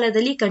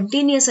ಭೂತಕಾಲದಲ್ಲಿ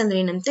ಕಂಟಿನ್ಯೂಸ್ ಅಂದ್ರೆ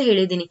ಏನಂತ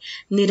ಹೇಳಿದ್ದೀನಿ,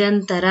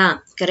 ನಿರಂತರ.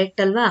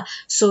 ಕರೆಕ್ಟ್ ಅಲ್ವಾ?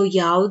 ಸೊ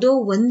ಯಾವುದೋ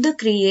ಒಂದು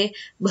ಕ್ರಿಯೆ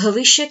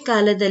ಭವಿಷ್ಯ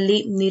ಕಾಲದಲ್ಲಿ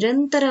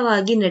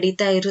ನಿರಂತರವಾಗಿ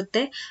ನಡೀತಾ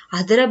ಇರುತ್ತೆ,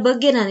 ಅದರ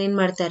ಬಗ್ಗೆ ನಾನೇನ್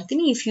ಮಾಡ್ತಾ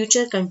ಇರ್ತೀನಿ? ಈ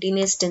ಫ್ಯೂಚರ್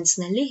ಕಂಟಿನ್ಯೂಸ್ ಟೆನ್ಸ್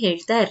ನಲ್ಲಿ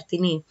ಹೇಳ್ತಾ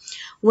ಇರ್ತೀನಿ.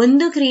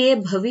 ಒಂದು ಕ್ರಿಯೆ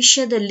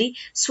ಭವಿಷ್ಯದಲ್ಲಿ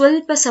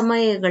ಸ್ವಲ್ಪ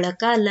ಸಮಯಗಳ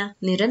ಕಾಲ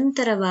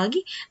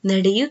ನಿರಂತರವಾಗಿ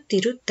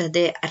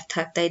ನಡೆಯುತ್ತಿರುತ್ತದೆ. ಅರ್ಥ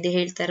ಆಗ್ತಾ ಇದೆ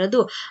ಹೇಳ್ತಾ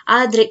ಇರೋದು.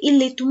 ಆದ್ರೆ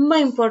ಇಲ್ಲಿ ತುಂಬಾ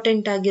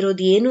ಇಂಪಾರ್ಟೆಂಟ್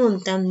ಆಗಿರೋದು ಏನು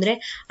ಅಂತ ಅಂದ್ರೆ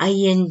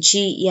ING.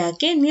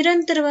 ಯಾಕೆ?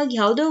 ನಿರಂತರವಾಗಿ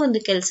ಯಾವುದೋ ಒಂದು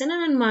ಕೆಲಸನ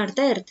ನಾನು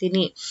ಮಾಡ್ತಾ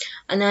ಇರ್ತೀನಿ.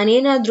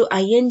 ನಾನೇನಾದ್ರೂ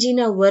ING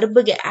ನ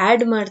ವರ್ಬ್ಗೆ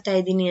ಆಡ್ ಮಾಡ್ತಾ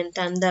ಇದ್ದೀನಿ ಅಂತ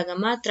ಅಂದಾಗ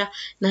ಮಾತ್ರ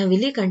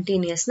ನಾವಿಲ್ಲಿ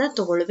ಕಂಟಿನ್ಯೂಸ್ ನ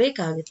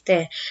ತಗೊಳ್ಬೇಕಾಗುತ್ತೆ.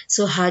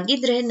 ಸೊ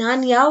ಹಾಗಿದ್ರೆ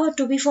ನಾನು ಯಾವ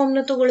ಟು ಬಿ ಫಾರ್ಮ್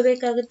ನ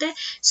ತಗೊಳ್ಬೇಕಾಗುತ್ತೆ?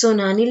 ಸೊ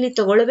ನಾನಿಲ್ಲಿ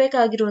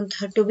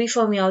ತಗೊಳ್ಬೇಕಾಗಿರುವಂತಹ ಟು ಬಿ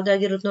ಫಾರ್ಮ್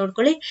ಯಾವ್ದಾಗಿರುತ್ತೆ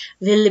ನೋಡ್ಕೊಳ್ಳಿ,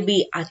 ವಿಲ್ ಬಿ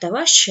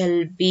ಅಥವಾ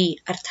ಶೆಲ್ ಬಿ.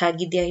 ಅರ್ಥ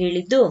ಆಗಿದ್ಯಾ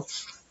ಹೇಳಿದ್ದು?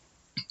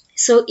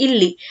 ಸೊ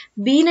ಇಲ್ಲಿ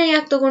ಬಿನ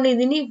ಯಾಕೆ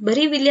ತಗೊಂಡಿದ್ದೀನಿ?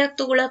 ಬರೀ ವಿಲ್ ಯಾಕೆ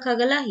ತಗೊಳಕ್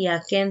ಆಗಲ್ಲ?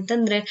 ಯಾಕೆ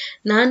ಅಂತಂದ್ರೆ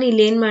ನಾನು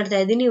ಇಲ್ಲಿ ಏನ್ ಮಾಡ್ತಾ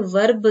ಇದ್ದೀನಿ?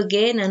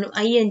 ವರ್ಬ್ಗೆ ನಾನು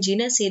ING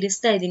ನ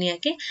ಸೇರಿಸ್ತಾ ಇದ್ದೀನಿ.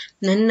 ಯಾಕೆ?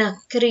 ನನ್ನ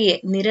ಕ್ರಿಯೆ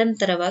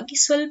ನಿರಂತರವಾಗಿ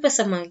ಸ್ವಲ್ಪ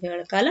ಸಮಯಗಳ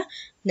ಕಾಲ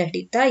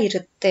ನಡೀತಾ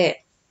ಇರುತ್ತೆ.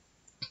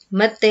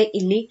 ಮತ್ತೆ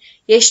ಇಲ್ಲಿ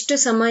ಎಷ್ಟು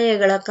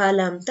ಸಮಯಗಳ ಕಾಲ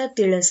ಅಂತ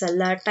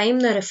ತಿಳಿಸಲ್ಲ, ಟೈಮ್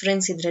ನ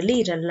ರೆಫರೆನ್ಸ್ ಇದ್ರಲ್ಲಿ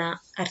ಇರಲ್ಲ.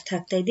 ಅರ್ಥ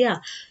ಆಗ್ತಾ ಇದೆಯಾ?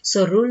 ಸೊ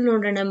ರೂಲ್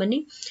ನೋಡೋಣ ಬನ್ನಿ.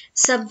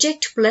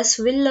 Subject plus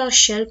will R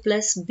shell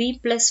plus B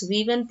plus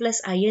V1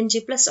 plus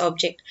ING plus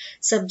object.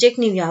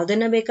 Subject ನೀವು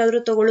ಯಾವ್ದನ್ನ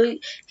ಬೇಕಾದ್ರೂ ತಗೊಳ್ಳಿ,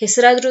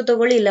 ಹೆಸರಾದ್ರೂ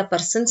ತಗೊಳ್ಳಿ, ಇಲ್ಲ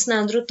ಪರ್ಸನ್ಸ್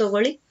ನಾದ್ರೂ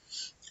ತಗೊಳ್ಳಿ.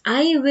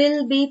 I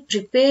will be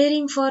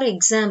preparing for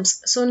exams.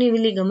 So ನೀವು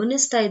ಇಲ್ಲಿ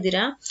ಗಮನಿಸ್ತಾ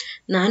ಇದ್ದೀರಾ,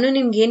 ನಾನು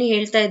ನಿಮ್ಗೆ ಏನು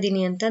ಹೇಳ್ತಾ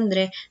ಇದ್ದೀನಿ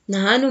ಅಂತಂದ್ರೆ,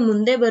 ನಾನು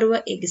ಮುಂದೆ ಬರುವ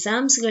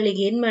ಎಕ್ಸಾಮ್ಸ್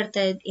ಗಳಿಗೆ ಏನ್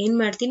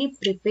ಮಾಡ್ತೀನಿ?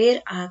 ಪ್ರಿಪೇರ್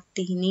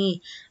ಆಗ್ತೀನಿ.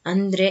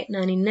 ಅಂದ್ರೆ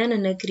ನಾನಿನ್ನ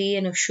ನನ್ನ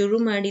ಕ್ರಿಯೆಯನ್ನು ಶುರು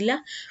ಮಾಡಿಲ್ಲ,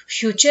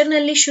 ಫ್ಯೂಚರ್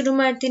ನಲ್ಲಿ ಶುರು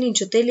ಮಾಡ್ತೀನಿ.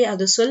 ಜೊತೆಲಿ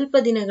ಅದು ಸ್ವಲ್ಪ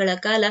ದಿನಗಳ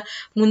ಕಾಲ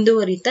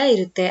ಮುಂದುವರಿತಾ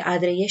ಇರುತ್ತೆ.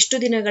 ಆದ್ರೆ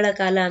ಎಷ್ಟು ದಿನಗಳ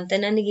ಕಾಲ ಅಂತ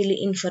ನನಗಿಲ್ಲಿ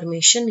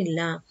ಇನ್ಫಾರ್ಮೇಶನ್ ಇಲ್ಲ.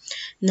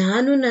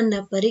 ನಾನು ನನ್ನ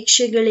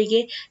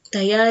ಪರೀಕ್ಷೆಗಳಿಗೆ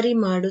ತಯಾರಿ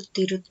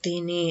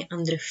ಮಾಡುತ್ತಿರುತ್ತೇನೆ.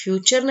 ಅಂದ್ರೆ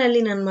ಫ್ಯೂಚರ್ ನಲ್ಲಿ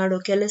ನಾನು ಮಾಡೋ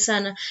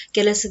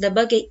ಕೆಲಸದ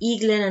ಬಗ್ಗೆ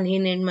ಈಗಲೇ ನಾನು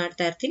ಏನೇನ್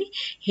ಮಾಡ್ತಾ ಇರ್ತೀನಿ?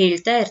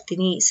 ಹೇಳ್ತಾ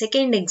ಇರ್ತೀನಿ.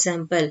 Second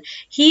example,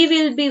 he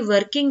will be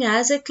working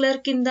as A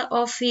clerk in the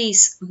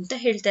office ಅಂತ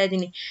ಹೇಳ್ತಾ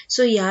ಇದ್ದೀನಿ.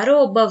 ಸೊ ಯಾರೋ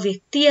ಒಬ್ಬ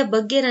ವ್ಯಕ್ತಿಯ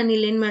ಬಗ್ಗೆ ನಾನು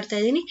ಇಲ್ಲಿ ಏನ್ ಮಾಡ್ತಾ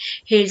ಇದ್ದೀನಿ?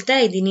 ಹೇಳ್ತಾ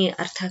ಇದ್ದೀನಿ.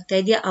 ಅರ್ಥ ಆಗ್ತಾ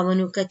ಇದೆಯಾ?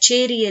 ಅವನು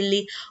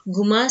ಕಚೇರಿಯಲ್ಲಿ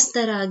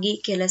ಗುಮಾಸ್ತರಾಗಿ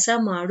ಕೆಲಸ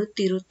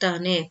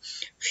ಮಾಡುತ್ತಿರುತ್ತಾನೆ.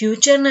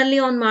 ಫ್ಯೂಚರ್ ನಲ್ಲಿ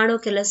ಅವನು ಮಾಡೋ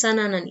ಕೆಲಸನ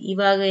ನಾನು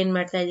ಇವಾಗ ಏನ್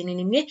ಮಾಡ್ತಾ ಇದ್ದೀನಿ?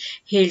 ನಿಮ್ಗೆ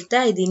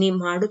ಹೇಳ್ತಾ ಇದ್ದೀನಿ.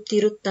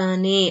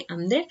 ಮಾಡುತ್ತಿರುತ್ತಾನೆ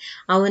ಅಂದ್ರೆ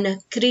ಅವನ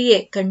ಕ್ರಿಯೆ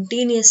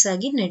ಕಂಟಿನ್ಯೂಸ್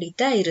ಆಗಿ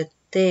ನಡೀತಾ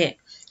ಇರುತ್ತೆ.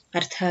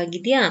 ಅರ್ಥ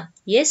ಆಗಿದ್ಯಾ?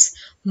 ಎಸ್.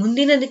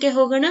 ಮುಂದಿನದಕ್ಕೆ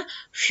ಹೋಗೋಣ.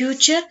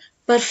 Future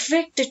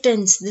perfect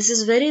tense. This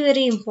is very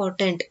very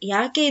important.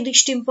 ಯಾಕೆ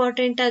ಇದಿಷ್ಟು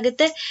ಇಂಪಾರ್ಟೆಂಟ್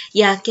ಆಗುತ್ತೆ?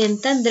 ಯಾಕೆ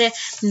ಅಂತಂದ್ರೆ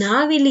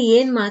ನಾವಿಲ್ಲಿ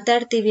ಏನ್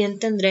ಮಾತಾಡ್ತೀವಿ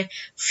ಅಂತಂದ್ರೆ,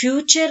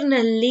 ಫ್ಯೂಚರ್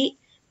ನಲ್ಲಿ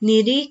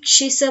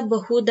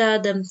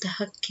ನಿರೀಕ್ಷಿಸಬಹುದಾದಂತಹ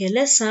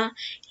ಕೆಲಸ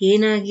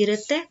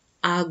ಏನಾಗಿರುತ್ತೆ?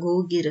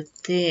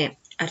 ಆಗೋಗಿರುತ್ತೆ.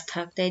 ಅರ್ಥ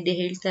ಆಗ್ತಾ ಇದೆ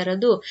ಹೇಳ್ತಾ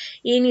ಇರೋದು.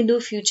 ಏನಿದು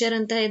ಫ್ಯೂಚರ್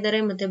ಅಂತ ಇದ್ದಾರೆ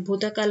ಮತ್ತೆ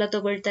ಭೂತಕಾಲ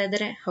ತಗೊಳ್ತಾ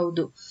ಇದ್ದಾರೆ.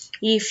 ಹೌದು,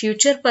 ಈ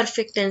ಫ್ಯೂಚರ್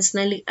ಪರ್ಫೆಕ್ಟ್ ಟೆನ್ಸ್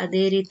ನಲ್ಲಿ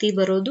ಅದೇ ರೀತಿ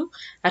ಬರೋದು.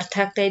 ಅರ್ಥ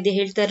ಆಗ್ತಾ ಇದೆ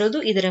ಹೇಳ್ತಾ ಇರೋದು.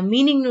 ಇದರ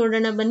ಮೀನಿಂಗ್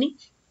ನೋಡೋಣ ಬನ್ನಿ.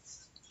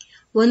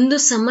 ಒಂದು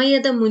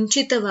ಸಮಯದ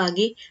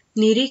ಮುಂಚಿತವಾಗಿ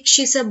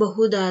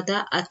ನಿರೀಕ್ಷಿಸಬಹುದಾದ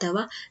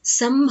ಅಥವಾ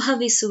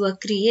ಸಂಭವಿಸುವ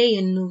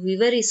ಕ್ರಿಯೆಯನ್ನು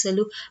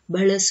ವಿವರಿಸಲು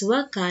ಬಳಸುವ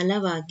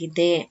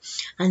ಕಾಲವಾಗಿದೆ.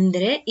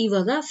 ಅಂದ್ರೆ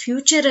ಇವಾಗ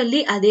ಫ್ಯೂಚರ್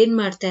ಅಲ್ಲಿ ಅದೇನ್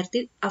ಮಾಡ್ತಾ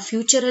ಇರ್ತೀವಿ? ಆ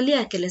ಫ್ಯೂಚರ್ ಅಲ್ಲಿ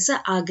ಆ ಕೆಲಸ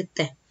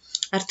ಆಗುತ್ತೆ.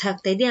 ಅರ್ಥ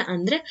ಆಗ್ತಾ ಇದೆಯಾ?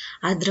 ಅಂದ್ರೆ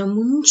ಅದ್ರ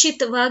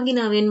ಮುಂಚಿತವಾಗಿ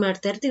ನಾವೇನ್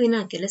ಮಾಡ್ತಾ ಇರ್ತೀವಿ?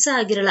 ಆ ಕೆಲಸ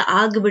ಆಗಿರಲ್ಲ,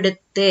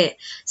 ಆಗ್ಬಿಡುತ್ತೆ.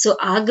 ಸೊ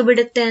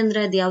ಆಗ್ಬಿಡುತ್ತೆ ಅಂದ್ರೆ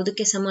ಅದು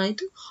ಯಾವ್ದಕ್ಕೆ ಸಮ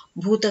ಆಯ್ತು?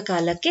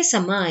 ಭೂತಕಾಲಕ್ಕೆ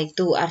ಸಮ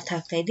ಆಯ್ತು. ಅರ್ಥ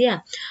ಆಗ್ತಾ ಇದೆಯಾ?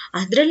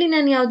 ಅದ್ರಲ್ಲಿ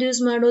ನಾನು ಯಾವ್ದು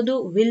ಯೂಸ್ ಮಾಡೋದು?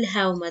 ವಿಲ್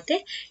ಹ್ಯಾವ್ ಮತ್ತೆ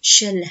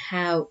ಶೆಲ್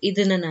ಹ್ಯಾವ್.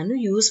 ಇದನ್ನ ನಾನು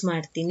ಯೂಸ್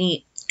ಮಾಡ್ತೀನಿ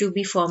ಟು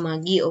ಬಿ ಫಾರ್ಮ್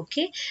ಆಗಿ.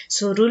 ಓಕೆ,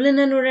 ಸೊ ರೂಲ್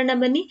ಅನ್ನ ನೋಡೋಣ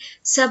ಬನ್ನಿ.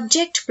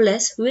 Subject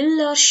plus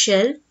will R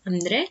shell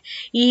ಅಂದ್ರೆ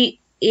ಈ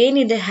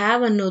ಏನಿದೆ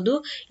ಹ್ಯಾವ್ ಅನ್ನೋದು,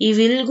 ಈ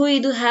ವಿಲ್ಗೂ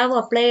ಇದು ಹ್ಯಾವ್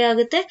ಅಪ್ಲೈ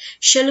ಆಗುತ್ತೆ,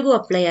 ಶೆಲ್ಗೂ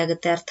ಅಪ್ಲೈ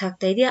ಆಗುತ್ತೆ. ಅರ್ಥ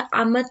ಆಗ್ತಾ ಇದೆಯಾ?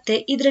 ಮತ್ತೆ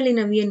ಇದ್ರಲ್ಲಿ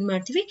ನಾವ್ ಏನ್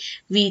ಮಾಡ್ತೀವಿ?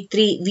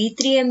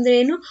 V3 ಅಂದ್ರೆ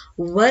ಏನು?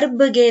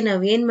 ವರ್ಬ್ಗೆ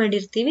ನಾವ್ ಏನ್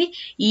ಮಾಡಿರ್ತೀವಿ?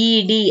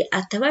 ED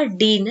ಅಥವಾ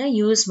D ನ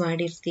ಯೂಸ್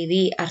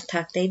ಮಾಡಿರ್ತೀವಿ. ಅರ್ಥ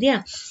ಆಗ್ತಾ ಇದೆಯಾ?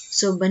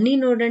 ಸೊ ಬನ್ನಿ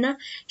ನೋಡೋಣ.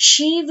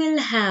 She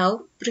will have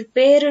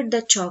prepared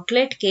the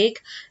chocolate cake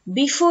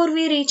before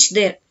we reach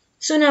there.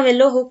 So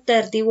ನಾವೆಲ್ಲೋ ಹೋಗ್ತಾ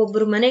ಇರ್ತೀವಿ,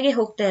 ಒಬ್ರು ಮನೆಗೆ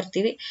ಹೋಗ್ತಾ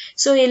ಇರ್ತೀವಿ.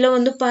 ಸೊ ಎಲ್ಲೋ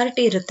ಒಂದು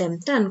ಪಾರ್ಟಿ ಇರುತ್ತೆ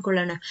ಅಂತ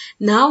ಅನ್ಕೊಳ್ಳೋಣ.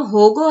 ನಾವು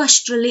ಹೋಗೋ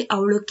ಅಷ್ಟ್ರಲ್ಲಿ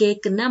ಅವಳು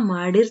ಕೇಕ್ ನ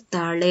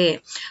ಮಾಡಿರ್ತಾಳೆ.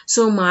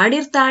 ಸೊ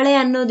ಮಾಡಿರ್ತಾಳೆ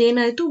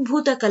ಅನ್ನೋದೇನಾಯ್ತು?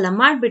 ಭೂತಕಾಲ.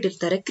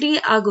 ಮಾಡ್ಬಿಟ್ಟಿರ್ತಾರೆ, ಕ್ರಿಯೆ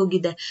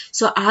ಆಗೋಗಿದೆ.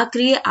 ಸೊ ಆ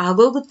ಕ್ರಿಯೆ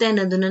ಆಗೋಗುತ್ತೆ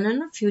ಅನ್ನೋದನ್ನ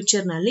ನಾನು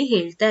ಫ್ಯೂಚರ್ ನಲ್ಲಿ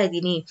ಹೇಳ್ತಾ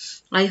ಇದ್ದೀನಿ.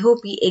 ಐ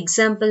ಹೋಪ್ ಈ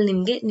ಎಕ್ಸಾಂಪಲ್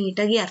ನಿಮ್ಗೆ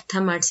ನೀಟಾಗಿ ಅರ್ಥ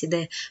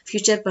ಮಾಡಿಸಿದೆ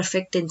ಫ್ಯೂಚರ್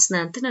ಪರ್ಫೆಕ್ಟ್ ಟೆನ್ಸ್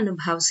ನ ಅಂತ ನಾನು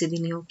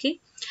ಭಾವಿಸಿದ್ದೀನಿ. ಓಕೆ,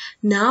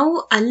 ನಾವು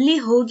ಅಲ್ಲಿ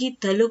ಹೋಗಿ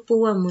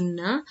ತಲುಪುವ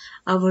ಮುನ್ನ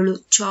ಅವಳು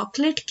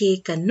ಚಾಕ್ಲೇಟ್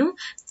ಕೇಕ್ ಅನ್ನು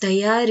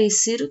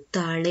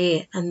ತಯಾರಿಸಿರುತ್ತಾಳೆ.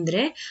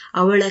 ಅಂದ್ರೆ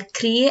ಅವಳ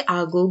ಕ್ರಿಯೆ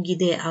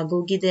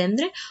ಆಗೋಗಿದೆ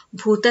ಅಂದ್ರೆ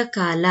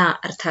ಭೂತಕಾಲ,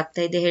 ಅರ್ಥ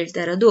ಆಗ್ತಾ ಇದೆ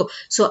ಹೇಳ್ತಾ ಇರೋದು.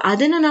 ಸೊ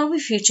ಅದನ್ನ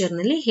ನಾವು ಫ್ಯೂಚರ್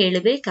ನಲ್ಲಿ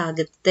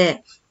ಹೇಳಬೇಕಾಗುತ್ತೆ.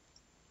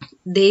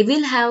 They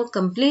will have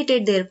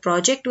completed their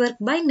project work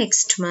by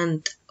next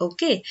month.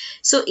 Okay,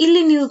 so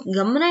ಇಲ್ಲಿ ನೀವು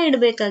ಗಮನ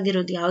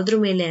ಇಡಬೇಕಾಗಿರೋದು ಯಾವ್ದ್ರ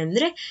ಮೇಲೆ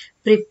ಅಂದ್ರೆ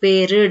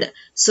ಪ್ರಿಪೇರ್ಡ್.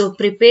 ಸೊ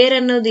ಪ್ರಿಪೇರ್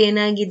ಅನ್ನೋದು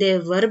ಏನಾಗಿದೆ,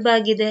 ವರ್ಬ್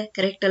ಆಗಿದೆ,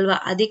 ಕರೆಕ್ಟ್ ಅಲ್ವಾ?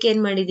 ಅದಕ್ಕೆ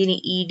ಏನ್ ಮಾಡಿದೀನಿ,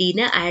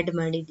 ನ ಆಡ್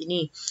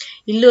ಮಾಡಿದೀನಿ.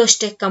 ಇಲ್ಲೂ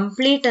ಅಷ್ಟೇ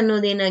ಕಂಪ್ಲೀಟ್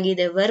ಅನ್ನೋದು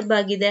ಏನಾಗಿದೆ, ವರ್ಬ್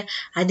ಆಗಿದೆ,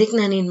 ಅದಕ್ಕೆ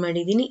ನಾನು ಏನ್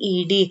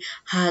ಮಾಡಿದೀನಿ,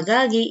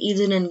 ಹಾಗಾಗಿ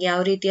ಇದು ನನ್ಗೆ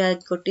ಯಾವ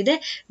ರೀತಿಯಾಗಿ ಕೊಟ್ಟಿದೆ,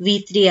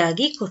 V3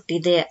 ಆಗಿ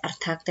ಕೊಟ್ಟಿದೆ.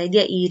 ಅರ್ಥ ಆಗ್ತಾ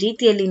ಇದೆಯಾ? ಈ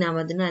ರೀತಿಯಲ್ಲಿ ನಾವು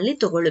ಅದನ್ನ ಅಲ್ಲಿ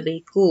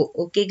ತಗೊಳ್ಬೇಕು.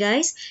 Okay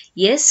guys,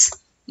 S.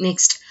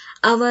 ನೆಕ್ಸ್ಟ್,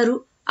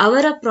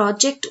 ಅವರ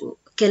ಪ್ರಾಜೆಕ್ಟ್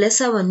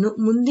ಕೆಲಸವನ್ನು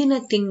ಮುಂದಿನ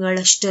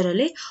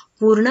ತಿಂಗಳಷ್ಟರಲ್ಲಿ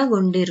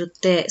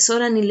ಪೂರ್ಣಗೊಂಡಿರುತ್ತೆ. ಸೊ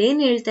ನಾನು ಇಲ್ಲಿ ಏನ್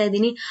ಹೇಳ್ತಾ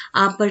ಇದ್ದೀನಿ,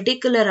 ಆ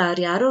ಪರ್ಟಿಕ್ಯುಲರ್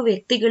ಯಾರೋ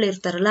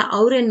ವ್ಯಕ್ತಿಗಳಿರ್ತಾರಲ್ಲ,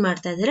 ಅವ್ರೇನ್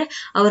ಮಾಡ್ತಾ ಇದಾರೆ,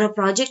 ಅವರ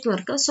ಪ್ರಾಜೆಕ್ಟ್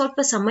ವರ್ಕ್ ಸ್ವಲ್ಪ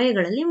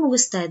ಸಮಯಗಳಲ್ಲಿ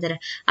ಮುಗಿಸ್ತಾ ಇದ್ದಾರೆ.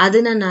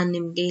 ಅದನ್ನ ನಾನು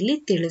ನಿಮ್ಗೆ ಇಲ್ಲಿ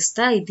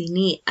ತಿಳಿಸ್ತಾ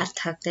ಇದ್ದೀನಿ.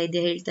 ಅರ್ಥ ಆಗ್ತಾ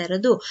ಇದೆ ಹೇಳ್ತಾ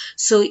ಇರೋದು?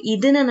 ಸೊ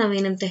ಇದನ್ನ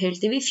ನಾವೇನಂತ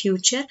ಹೇಳ್ತೀವಿ,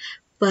 ಫ್ಯೂಚರ್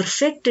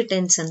ಪರ್ಫೆಕ್ಟ್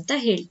ಟೆನ್ಸ್ ಅಂತ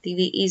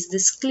ಹೇಳ್ತೀವಿ. Is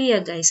this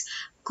clear guys?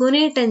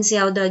 ಕೊನೆ tense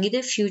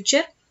ಯಾವ್ದಾಗಿದೆ,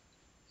 future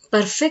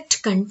perfect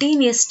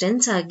continuous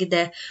tense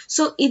ಆಗಿದೆ.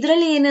 ಸೊ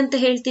ಇದ್ರಲ್ಲಿ ಏನಂತ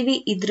ಹೇಳ್ತೀವಿ,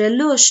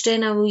 ಇದ್ರಲ್ಲೂ ಅಷ್ಟೇ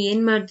ನಾವು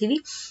ಏನ್ ಮಾಡ್ತೀವಿ,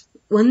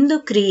 ಒಂದು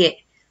ಕ್ರಿಯೆ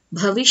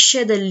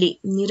ಭವಿಷ್ಯದಲ್ಲಿ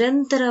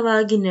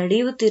ನಿರಂತರವಾಗಿ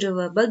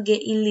ನಡೆಯುತ್ತಿರುವ ಬಗ್ಗೆ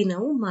ಇಲ್ಲಿ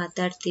ನಾವು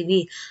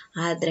ಮಾತಾಡ್ತೀವಿ.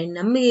 ಆದ್ರೆ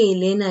ನಮಗೆ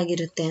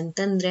ಇಲ್ಲೇನಾಗಿರುತ್ತೆ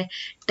ಅಂತಂದ್ರೆ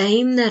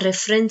ಟೈಮ್ನ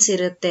ರೆಫರೆನ್ಸ್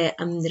ಇರುತ್ತೆ.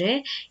 ಅಂದ್ರೆ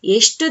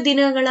ಎಷ್ಟು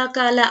ದಿನಗಳ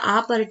ಕಾಲ ಆ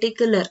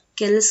ಪರ್ಟಿಕ್ಯುಲರ್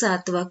ಕೆಲಸ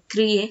ಅಥವಾ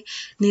ಕ್ರಿಯೆ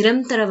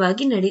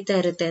ನಿರಂತರವಾಗಿ ನಡೀತಾ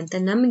ಇರುತ್ತೆ ಅಂತ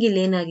ನಮ್ಗೆ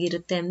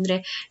ಇಲ್ಲೇನಾಗಿರುತ್ತೆ ಅಂದ್ರೆ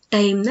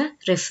ಟೈಮ್ನ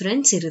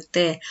ರೆಫರೆನ್ಸ್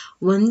ಇರುತ್ತೆ.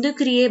 ಒಂದು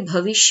ಕ್ರಿಯೆ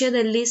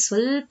ಭವಿಷ್ಯದಲ್ಲಿ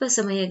ಸ್ವಲ್ಪ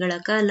ಸಮಯಗಳ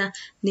ಕಾಲ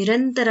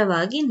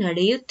ನಿರಂತರವಾಗಿ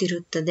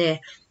ನಡೆಯುತ್ತಿರುತ್ತದೆ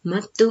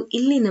ಮತ್ತು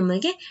ಇಲ್ಲಿ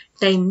ನಮಗೆ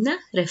ಟೈಮ್ನ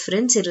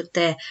ರೆಫರೆನ್ಸ್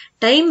ಇರುತ್ತೆ.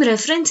 ಟೈಮ್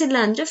ರೆಫರೆನ್ಸ್ ಇಲ್ಲ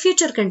ಅಂದ್ರೆ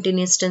ಫ್ಯೂಚರ್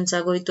ಕಂಟಿನ್ಯೂಸ್ ಟೆನ್ಸ್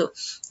ಆಗೋಯ್ತು.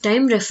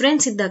 ಟೈಮ್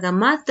ರೆಫರೆನ್ಸ್ ಇದ್ದಾಗ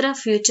ಮಾತ್ರ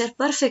ಫ್ಯೂಚರ್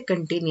ಪರ್ಫೆಕ್ಟ್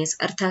ಕಂಟಿನ್ಯೂಸ್.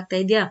 ಅರ್ಥ ಆಗ್ತಾ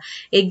ಇದೆಯಾ?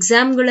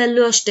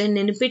 ಎಕ್ಸಾಮ್ಗಳಲ್ಲೂ ಅಷ್ಟೇ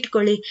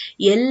ನೆನಪಿಟ್ಕೊಳ್ಳಿ,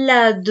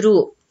 ಎಲ್ಲಾದ್ರೂ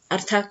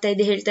ಅರ್ಥ ಆಗ್ತಾ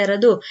ಇದೆ ಹೇಳ್ತಾ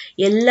ಇರೋದು,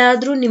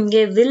 ಎಲ್ಲಾದ್ರೂ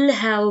ನಿಮ್ಗೆ ವಿಲ್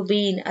ಹ್ಯಾವ್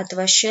ಬೀನ್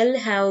ಅಥವಾ ಶೆಲ್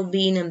ಹ್ಯಾವ್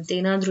ಬೀನ್ ಅಂತ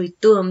ಏನಾದ್ರೂ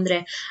ಇತ್ತು ಅಂದ್ರೆ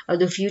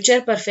ಅದು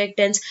ಫ್ಯೂಚರ್ ಪರ್ಫೆಕ್ಟ್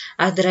ಟೆನ್ಸ್.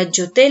 ಅದರ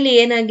ಜೊತೆಲಿ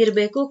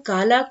ಏನಾಗಿರ್ಬೇಕು,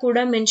 ಕಾಲ ಕೂಡ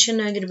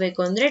ಮೆನ್ಷನ್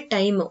ಆಗಿರ್ಬೇಕು, ಅಂದ್ರೆ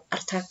ಟೈಮ್.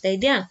 ಅರ್ಥ ಆಗ್ತಾ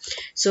ಇದೆಯಾ?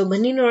 ಸೊ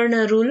ಬನ್ನಿ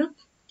ನೋಡೋಣ ರೂಲು.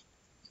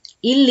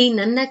 ಇಲ್ಲಿ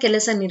ನನ್ನ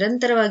ಕೆಲಸ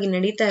ನಿರಂತರವಾಗಿ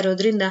ನಡೀತಾ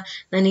ಇರೋದ್ರಿಂದ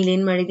ನಾನು ಇಲ್ಲಿ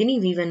ಏನ್ ಮಾಡಿದೀನಿ,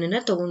 V1 ಅನ್ನ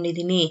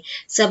ತಗೊಂಡಿದ್ದೀನಿ.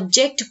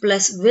 Subject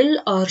plus will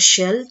R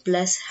shell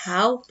plus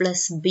have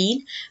plus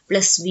bean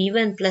plus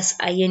V1 plus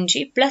ING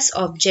plus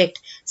object.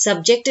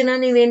 Subject ನ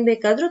ನೀವೇನ್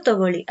ಬೇಕಾದ್ರೂ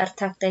ತಗೊಳ್ಳಿ.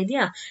 ಅರ್ಥ ಆಗ್ತಾ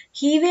ಇದೆಯಾ?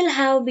 He will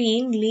have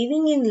been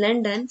living in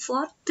London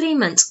for 3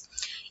 months.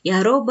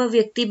 ಯಾರೋ ಒಬ್ಬ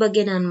ವ್ಯಕ್ತಿ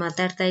ಬಗ್ಗೆ ನಾನು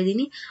ಮಾತಾಡ್ತಾ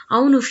ಇದ್ದೀನಿ.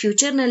 ಅವನು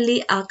ಫ್ಯೂಚರ್ ನಲ್ಲಿ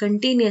ಆ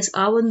ಕಂಟಿನ್ಯೂಸ್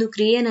ಆ ಒಂದು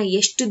ಕ್ರಿಯೆನ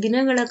ಎಷ್ಟು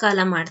ದಿನಗಳ ಕಾಲ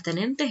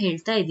ಮಾಡ್ತಾನೆ ಅಂತ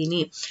ಹೇಳ್ತಾ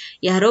ಇದ್ದೀನಿ.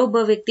 ಯಾರೋ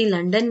ಒಬ್ಬ ವ್ಯಕ್ತಿ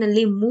ಲಂಡನ್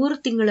ನಲ್ಲಿ 3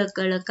 ತಿಂಗಳ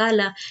ಕಾಲ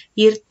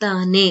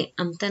ಇರ್ತಾನೆ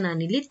ಅಂತ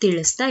ನಾನಿಲ್ಲಿ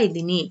ತಿಳಿಸ್ತಾ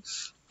ಇದ್ದೀನಿ.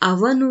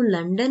 ಅವನು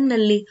ಲಂಡನ್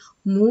ನಲ್ಲಿ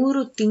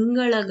 3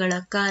 ತಿಂಗಳ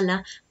ಕಾಲ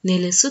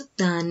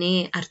ನೆಲೆಸುತ್ತಾನೆ.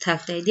 ಅರ್ಥ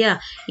ಆಗ್ತಾ ಇದೆಯಾ?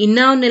 ಇನ್ನ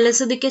ಅವ್ನು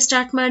ನೆಲೆಸೋದಕ್ಕೆ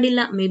ಸ್ಟಾರ್ಟ್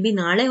ಮಾಡಿಲ್ಲ. ಮೇ ಬಿ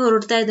ನಾಳೆ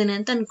ಹೊರಡ್ತಾ ಇದ್ದಾನೆ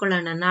ಅಂತ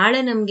ಅನ್ಕೊಳ್ಳೋಣ. ನಾಳೆ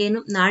ನಮ್ಗೇನು,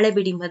 ನಾಳೆ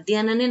ಬಿಡಿ,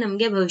 ಮಧ್ಯಾಹ್ನನೇ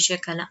ನಮ್ಗೆ ಭವಿಷ್ಯ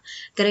ಕಾಲ,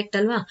 ಕರೆಕ್ಟ್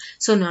ಅಲ್ವಾ?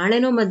 ಸೊ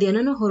ನಾಳೆನೋ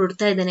ಮಧ್ಯಾಹ್ನನೋ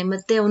ಹೊರಡ್ತಾ ಇದ್ದಾನೆ.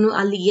 ಮತ್ತೆ ಅವನು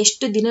ಅಲ್ಲಿ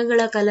ಎಷ್ಟು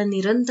ದಿನಗಳ ಕಾಲ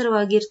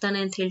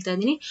ನಿರಂತರವಾಗಿರ್ತಾನೆ ಅಂತ ಹೇಳ್ತಾ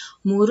ಇದ್ದೀನಿ,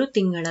 3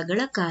 ತಿಂಗಳ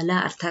ಕಾಲ.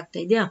 ಅರ್ಥ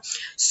ಆಗ್ತಾ ಇದೆಯಾ?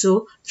 ಸೊ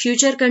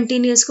ಫ್ಯೂಚರ್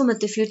ಕಂಟಿನ್ಯೂಸ್ಗೂ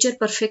ಮತ್ತೆ ಫ್ಯೂಚರ್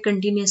ಪರ್ಫೆಕ್ಟ್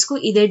ಕಂಟಿನ್ಯೂಸ್ಗೂ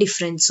ಇದೇ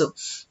ಡಿಫ್ರೆನ್ಸು.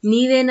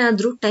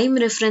 ನೀವೇನಾದ್ರೂ ಟೈಮ್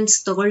ರೆಫರೆನ್ಸ್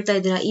ತಗೊಳ್ತಾ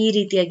ಇದ್ದೀರಾ ಈ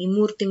ರೀತಿಯಾಗಿ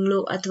 3 ತಿಂಗಳು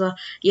ಅಥವಾ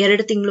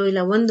 2 ತಿಂಗಳು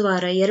ಇಲ್ಲ 1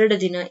 ವಾರ 2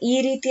 ದಿನ ಈ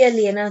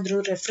ರೀತಿಯಲ್ಲಿ ಏನಾದ್ರೂ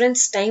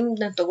ರೆಫರೆನ್ಸ್ ಟೈಮ್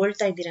ನ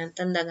ತಗೊಳ್ತಾ ಇದ್ದೀರಾ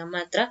ಅಂತಂದಾಗ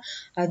ಮಾತ್ರ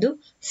ಅದು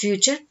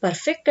ಫ್ಯೂಚರ್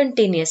ಪರ್ಫೆಕ್ಟ್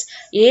ಕಂಟಿನ್ಯೂಸ್.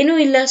 ಏನೂ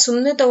ಇಲ್ಲ,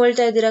 ಸುಮ್ನೆ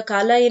ತಗೊಳ್ತಾ ಇದ್ದೀರಾ,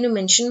 ಕಾಲ ಏನು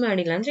ಮೆನ್ಷನ್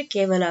ಮಾಡಿಲ್ಲ ಅಂದ್ರೆ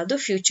ಕೇವಲ ಅದು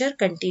ಫ್ಯೂಚರ್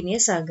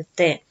ಕಂಟಿನ್ಯೂಸ್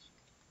ಆಗುತ್ತೆ.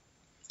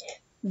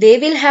 They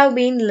will have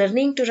been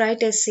learning to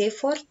write essay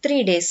for 3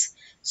 days.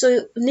 So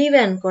ನೀವೇ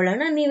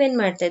ಅನ್ಕೊಳ್ಳೋಣ, ನೀವೇನ್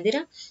ಮಾಡ್ತಾ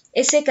ಇದ್ದೀರಾ,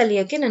 ಎಸೆ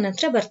ಕಲಿಯೋಕೆ ನನ್ನ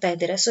ಹತ್ರ ಬರ್ತಾ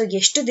ಇದ್ದೀರಾ. ಸೊ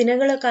ಎಷ್ಟು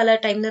ದಿನಗಳ ಕಾಲ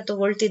ಟೈಮ್ ನ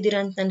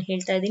ತಗೊಳ್ತಿದ್ದೀರಾ ಅಂತ ನಾನು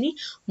ಹೇಳ್ತಾ ಇದ್ದೀನಿ,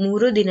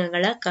 3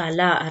 ದಿನಗಳ ಕಾಲ.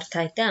 ಅರ್ಥ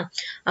ಆಯ್ತಾ?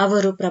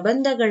 ಅವರು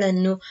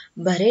ಪ್ರಬಂಧಗಳನ್ನು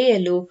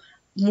ಬರೆಯಲು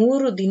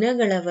 3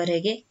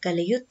 ದಿನಗಳವರೆಗೆ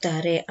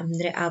ಕಲಿಯುತ್ತಾರೆ.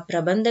 ಅಂದ್ರೆ ಆ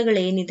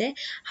ಪ್ರಬಂಧಗಳೇನಿದೆ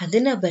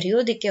ಅದನ್ನ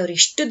ಬರೆಯೋದಿಕ್ಕೆ ಅವ್ರು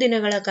ಎಷ್ಟು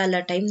ದಿನಗಳ ಕಾಲ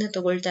ಟೈಮ್ ನ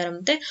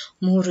ತಗೊಳ್ತಾರಂತೆ,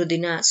 3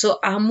 ದಿನ. ಸೊ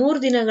ಆ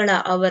 3 ದಿನಗಳ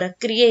ಅವರ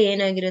ಕ್ರಿಯೆ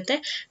ಏನಾಗಿರುತ್ತೆ,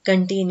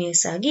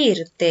 ಕಂಟಿನ್ಯೂಸ್ ಆಗಿ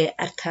ಇರುತ್ತೆ.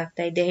 ಅರ್ಥ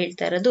ಆಗ್ತಾ ಇದೆ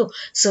ಹೇಳ್ತಾ ಇರೋದು?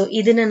 ಸೊ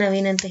ಇದನ್ನ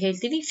ನಾವೇನಂತ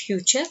ಹೇಳ್ತೀವಿ,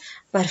 ಫ್ಯೂಚರ್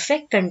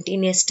ಪರ್ಫೆಕ್ಟ್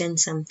ಕಂಟಿನ್ಯೂಸ್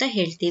ಟೆನ್ಸ್ ಅಂತ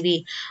ಹೇಳ್ತೀವಿ.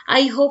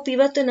 ಐ ಹೋಪ್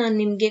ಇವತ್ತು ನಾನು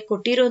ನಿಮ್ಗೆ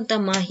ಕೊಟ್ಟಿರುವಂತ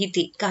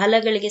ಮಾಹಿತಿ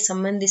ಕಾಲಗಳಿಗೆ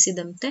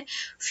ಸಂಬಂಧಿಸಿದಂತೆ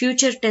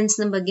ಫ್ಯೂಚರ್ ಟೆನ್ಸ್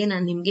ನ ಬಗ್ಗೆ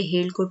ನಾನು ನಿಮ್ಗೆ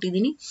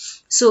ಹೇಳ್ಕೊಟ್ಟಿದ್ದೀನಿ.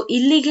 ಸೊ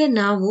ಇಲ್ಲಿಗೆ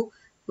ನಾವು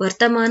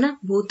ವರ್ತಮಾನ,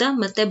 ಭೂತ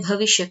ಮತ್ತೆ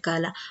ಭವಿಷ್ಯ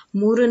ಕಾಲ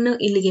 3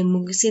 ಇಲ್ಲಿಗೆ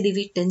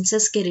ಮುಗಿಸಿದೀವಿ,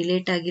 ಟೆನ್ಸಸ್ಗೆ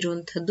ರಿಲೇಟ್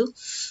ಆಗಿರುವಂತದ್ದು.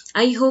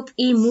 ಐ ಹೋಪ್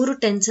ಈ 3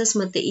 ಟೆನ್ಸಸ್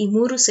ಮತ್ತೆ ಈ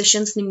 3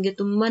 ಸೆಷನ್ಸ್ ನಿಮ್ಗೆ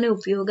ತುಂಬಾನೇ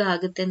ಉಪಯೋಗ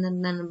ಆಗುತ್ತೆ ಅಂತ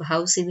ನಾನು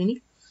ಭಾವಿಸಿದೀನಿ.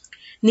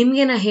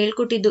 ನಿಮಗೆ ನಾ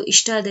ಹೇಳ್ಕೊಟ್ಟಿದ್ದು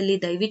ಇಷ್ಟ ಆದಲ್ಲಿ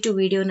ದಯವಿಟ್ಟು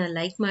ವಿಡಿಯೋನ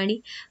ಲೈಕ್ ಮಾಡಿ.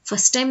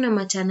 ಫಸ್ಟ್ ಟೈಮ್ ನಮ್ಮ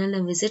ಚಾನಲ್ನ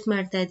ವಿಸಿಟ್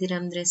ಮಾಡ್ತಾ ಇದ್ದೀರಾ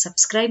ಅಂದರೆ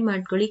ಸಬ್ಸ್ಕ್ರೈಬ್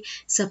ಮಾಡ್ಕೊಳ್ಳಿ.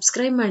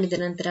 ಸಬ್ಸ್ಕ್ರೈಬ್ ಮಾಡಿದ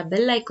ನಂತರ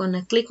ಬೆಲ್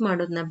ಐಕಾನ್ನ ಕ್ಲಿಕ್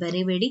ಮಾಡೋದನ್ನ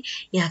ಬರಿಬೇಡಿ.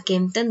 ಯಾಕೆ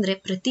ಅಂತಂದರೆ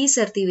ಪ್ರತಿ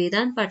ಸರ್ತಿ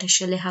ವೇದಾಂತ್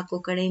ಪಾಠಶಾಲೆ ಹಾಕೋ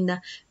ಕಡೆಯಿಂದ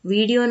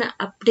ವಿಡಿಯೋನ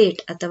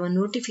ಅಪ್ಡೇಟ್ ಅಥವಾ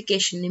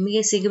ನೋಟಿಫಿಕೇಶನ್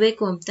ನಿಮಗೆ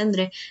ಸಿಗಬೇಕು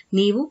ಅಂತಂದರೆ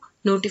ನೀವು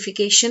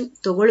ನೋಟಿಫಿಕೇಶನ್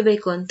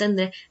ತಗೊಳ್ಬೇಕು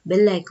ಅಂತಂದ್ರೆ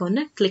ಬೆಲ್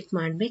ಐಕಾನ್ನ ಕ್ಲಿಕ್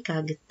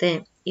ಮಾಡಬೇಕಾಗುತ್ತೆ.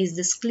 Is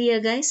this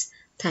clear guys?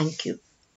 Thank you.